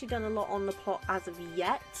he's not actually done a lot on the plot as of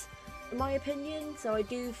yet, in my opinion. So I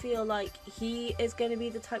do feel like he is going to be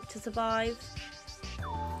the type to survive.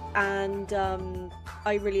 And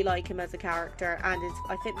I really like him as a character, and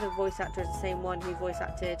I think the voice actor is the same one who voice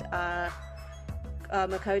acted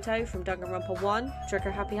Makoto from Danganronpa 1,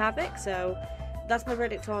 Trigger Happy Havoc. So that's my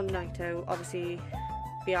verdict on Naito. Obviously,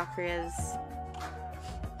 Byakuya's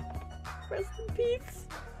rest in peace.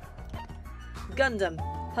 Gundam,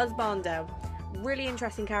 Husbando, really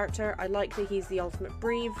interesting character. I like that he's the ultimate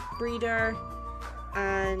breeder.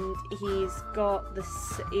 And he's got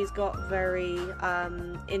very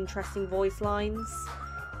interesting voice lines.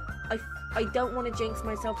 I don't want to jinx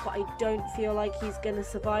myself, but I don't feel like he's gonna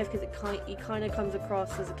survive because he kind of comes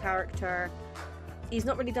across as a character. He's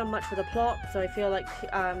not really done much for the plot, so I feel like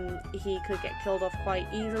he could get killed off quite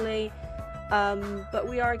easily. But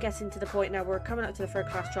we are getting to the point now. We're coming up to the 3rd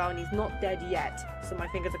class trial, and he's not dead yet, so my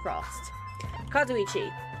fingers are crossed. Kazuichi,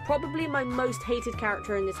 probably my most hated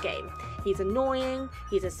character in this game. He's annoying,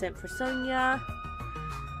 he's a simp for Sonya,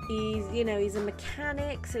 he's a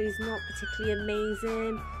mechanic, so he's not particularly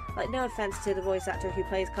amazing. Like, no offense to the voice actor who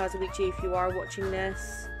plays Kazuichi if you are watching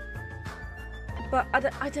this. But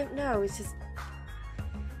I don't know, it's just...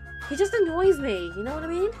 he just annoys me, you know what I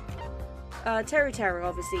mean? Teru,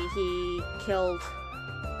 obviously, he killed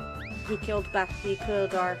our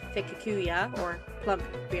Fikakuya, or Plump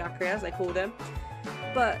Byakuya as I called him.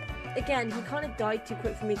 But again, he kind of died too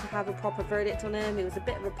quick for me to have a proper verdict on him. He was a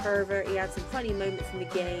bit of a pervert, he had some funny moments in the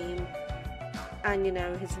game. And, you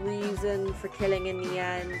know, his reason for killing in the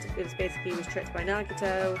end, it was basically he was tricked by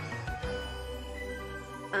Nagito.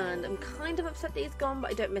 And I'm kind of upset that he's gone, but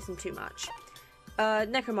I don't miss him too much.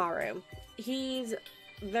 Nekomaru. He's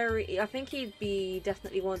I think he'd be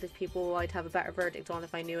definitely one of those people I'd have a better verdict on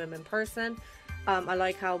if I knew him in person. I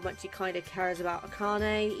like how much he kind of cares about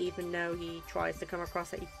Akane, even though he tries to come across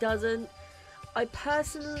that he doesn't. I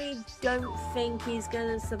personally don't think he's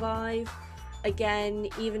gonna survive. Again,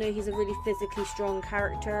 even though he's a really physically strong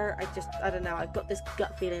character, I don't know, I've got this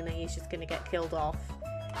gut feeling that he's just gonna get killed off.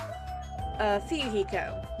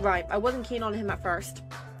 Fuyohiko. Right, I wasn't keen on him at first,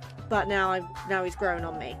 but now he's grown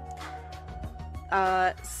on me.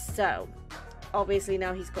 So, obviously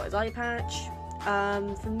now he's got his eye patch.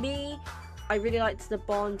 For me, I really liked the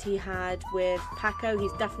bond he had with Paco.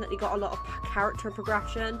 He's definitely got a lot of character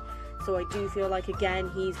progression, so I do feel like, again,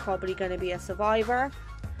 he's probably going to be a survivor.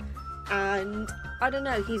 And I don't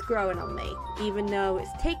know, he's growing on me, even though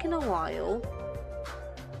it's taken a while.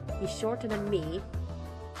 He's shorter than me,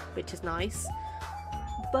 which is nice,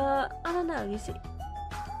 but I don't know, he's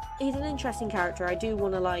an interesting character. I do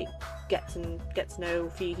want to like get to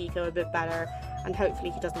know Fuyohiko a bit better, and hopefully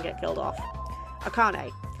he doesn't get killed off.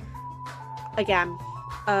 Akane, again,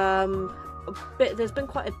 there's been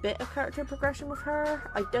quite a bit of character progression with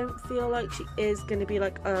her. I don't feel like she is going to be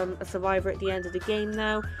like a survivor at the end of the game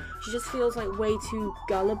though. She just feels like way too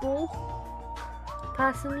gullible,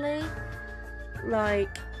 personally. Like,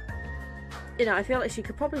 you know, I feel like she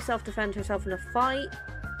could probably self-defend herself in a fight,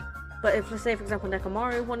 but if, let's say for example,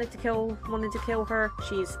 Nekomaru wanted to kill her,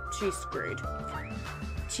 she's screwed.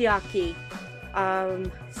 Chiaki,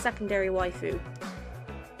 secondary waifu.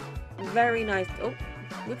 Very nice. Oh,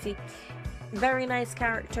 whoopsie. Very nice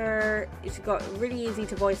character. She's got really easy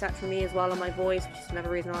to voice act for me as well on my voice, which is another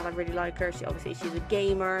reason why I really like her. She's a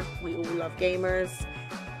gamer. We all love gamers.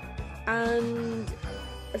 And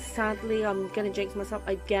sadly, I'm gonna jinx myself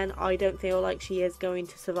again. I don't feel like she is going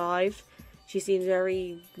to survive. She seems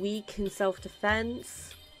very weak in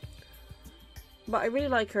self-defense. But I really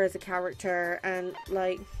like her as a character, and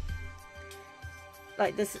like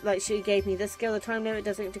she gave me this skill. The time limit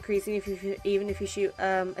doesn't decrease even if you shoot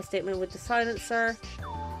a statement with the silencer.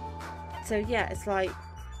 So yeah, it's like,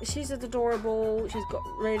 she's just adorable. She's got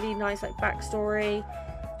really nice like backstory,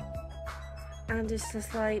 and it's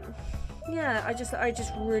just like, yeah, I just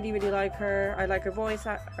really like her. I like her voice.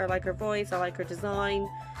 I like her design,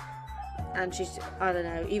 and she's, I don't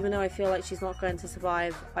know, even though I feel like she's not going to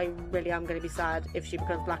survive, I really am going to be sad if she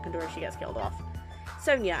becomes blackened or if she gets killed off.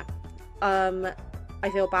 Sonya, I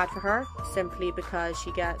feel bad for her simply because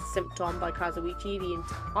she gets simped on by Kazuichi the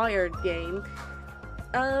entire game.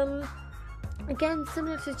 Again,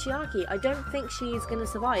 similar to Chiaki, I don't think she's going to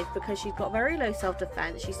survive because she's got very low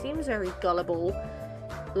self-defense. She seems very gullible,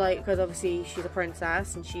 like, because obviously she's a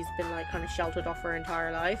princess and she's been like kind of sheltered off her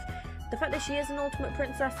entire life. The fact that she is an ultimate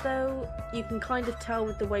princess though, you can kind of tell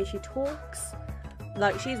with the way she talks.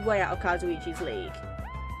 Like, she's way out of Kazuichi's league.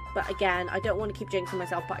 But again, I don't want to keep jinxing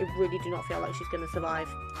myself, but I really do not feel like she's going to survive.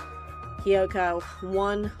 Hiyoko,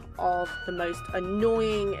 one of the most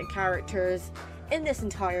annoying characters in this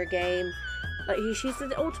entire game. Like, she's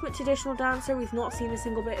the ultimate traditional dancer. We've not seen a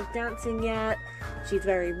single bit of dancing yet. She's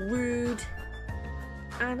very rude.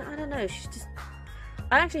 And I don't know, she's just...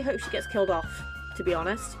 I actually hope she gets killed off, to be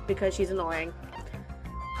honest, because she's annoying.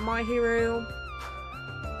 My hero,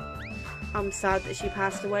 I'm sad that she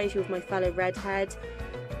passed away. She was my fellow redhead.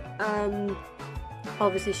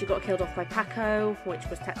 Obviously she got killed off by Paco, which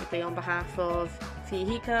was technically on behalf of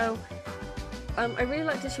Fuyohiko. I really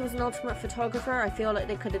liked that she was an ultimate photographer. I feel like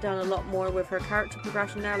they could have done a lot more with her character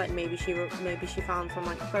progression there. Like maybe she found some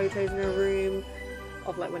like photos in her room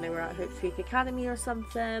of like when they were at Hope's Peak Academy or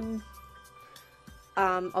something.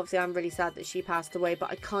 Obviously I'm really sad that she passed away,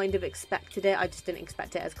 but I kind of expected it. I just didn't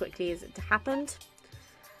expect it as quickly as it happened.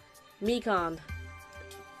 Mikan,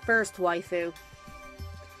 first waifu.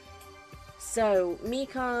 So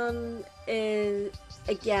Mikan is,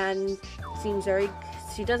 again,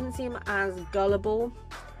 she doesn't seem as gullible.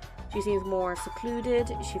 She seems more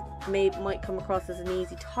secluded. She might come across as an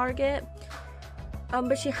easy target.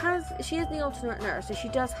 But she is the alternate nurse, so she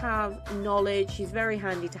does have knowledge. She's very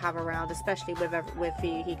handy to have around, especially with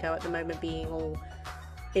Fuyohiko at the moment being all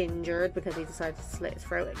injured because he decided to slit his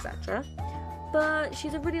throat, etc. But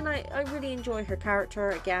she's a really nice. I really enjoy her character.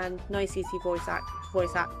 Again, nice easy voice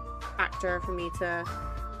actor for me to,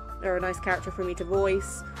 or a nice character for me to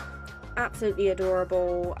voice. Absolutely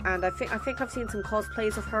adorable, and I think I've seen some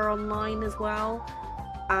cosplays of her online as well,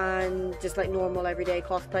 and just like normal everyday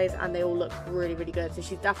cosplays, and they all look really good. So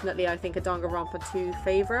she's definitely, I think, a Danganronpa 2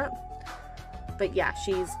 favourite. But yeah,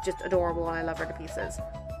 she's just adorable and I love her to pieces.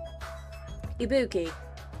 Ibuki,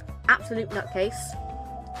 absolute nutcase,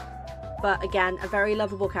 but again, a very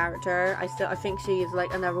lovable character. I think she's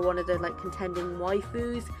like another one of the like contending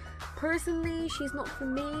waifus. Personally, she's not for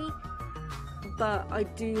me, but I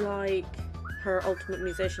do like her ultimate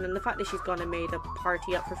musician, and the fact that she's gone and made a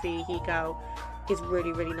party up for Fuyohiko is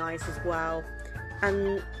really, really nice as well.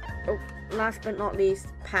 And last but not least,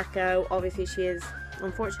 Peko. Obviously she is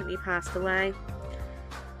unfortunately passed away.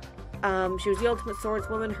 She was the ultimate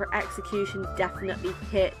swordswoman. Her execution definitely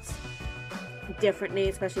hit differently,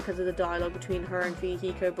 especially because of the dialogue between her and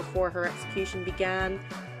Fuyohiko before her execution began.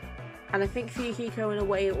 And I think Fuyohiko in a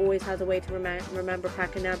way always has a way to remember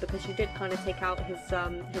Peko now, because she did kind of take out his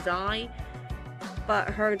eye. But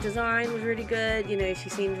her design was really good, you know, she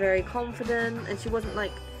seemed very confident, and she wasn't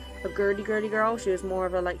like a girly girl, she was more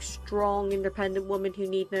of a like strong, independent woman who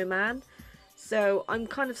need no man. So I'm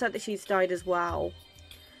kind of sad that she's died as well,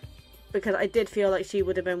 because I did feel like she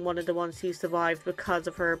would have been one of the ones who survived because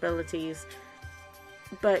of her abilities.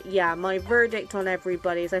 But yeah, my verdict on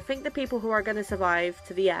everybody is I think the people who are going to survive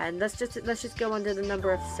to the end, let's just go under the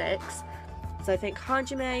number of 6. So I think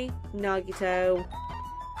Hajime, Nagito,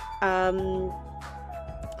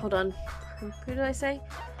 hold on, who did I say?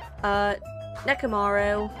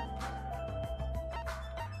 Nekomaru,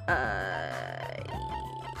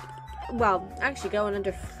 well, actually going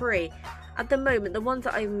under 3. At the moment, the ones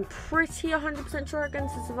that I'm pretty 100% sure are going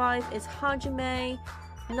to survive is Hajime,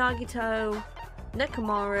 Nagito,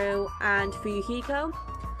 Nekomaru, and Fuyohiko.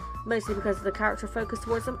 Mostly because of the character focus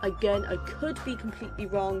towards them. Again, I could be completely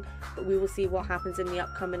wrong, but we will see what happens in the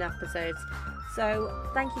upcoming episodes. So,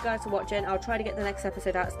 thank you guys for watching. I'll try to get the next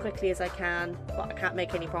episode out as quickly as I can, but I can't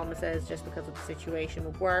make any promises just because of the situation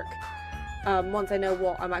with work. Once I know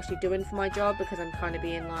what I'm actually doing for my job, because I'm kind of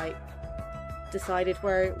being like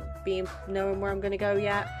knowing where I'm going to go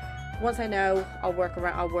yet. Once I know, I'll work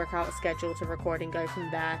out a schedule to record and go from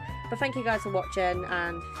there. But thank you guys for watching,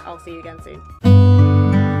 and I'll see you again soon.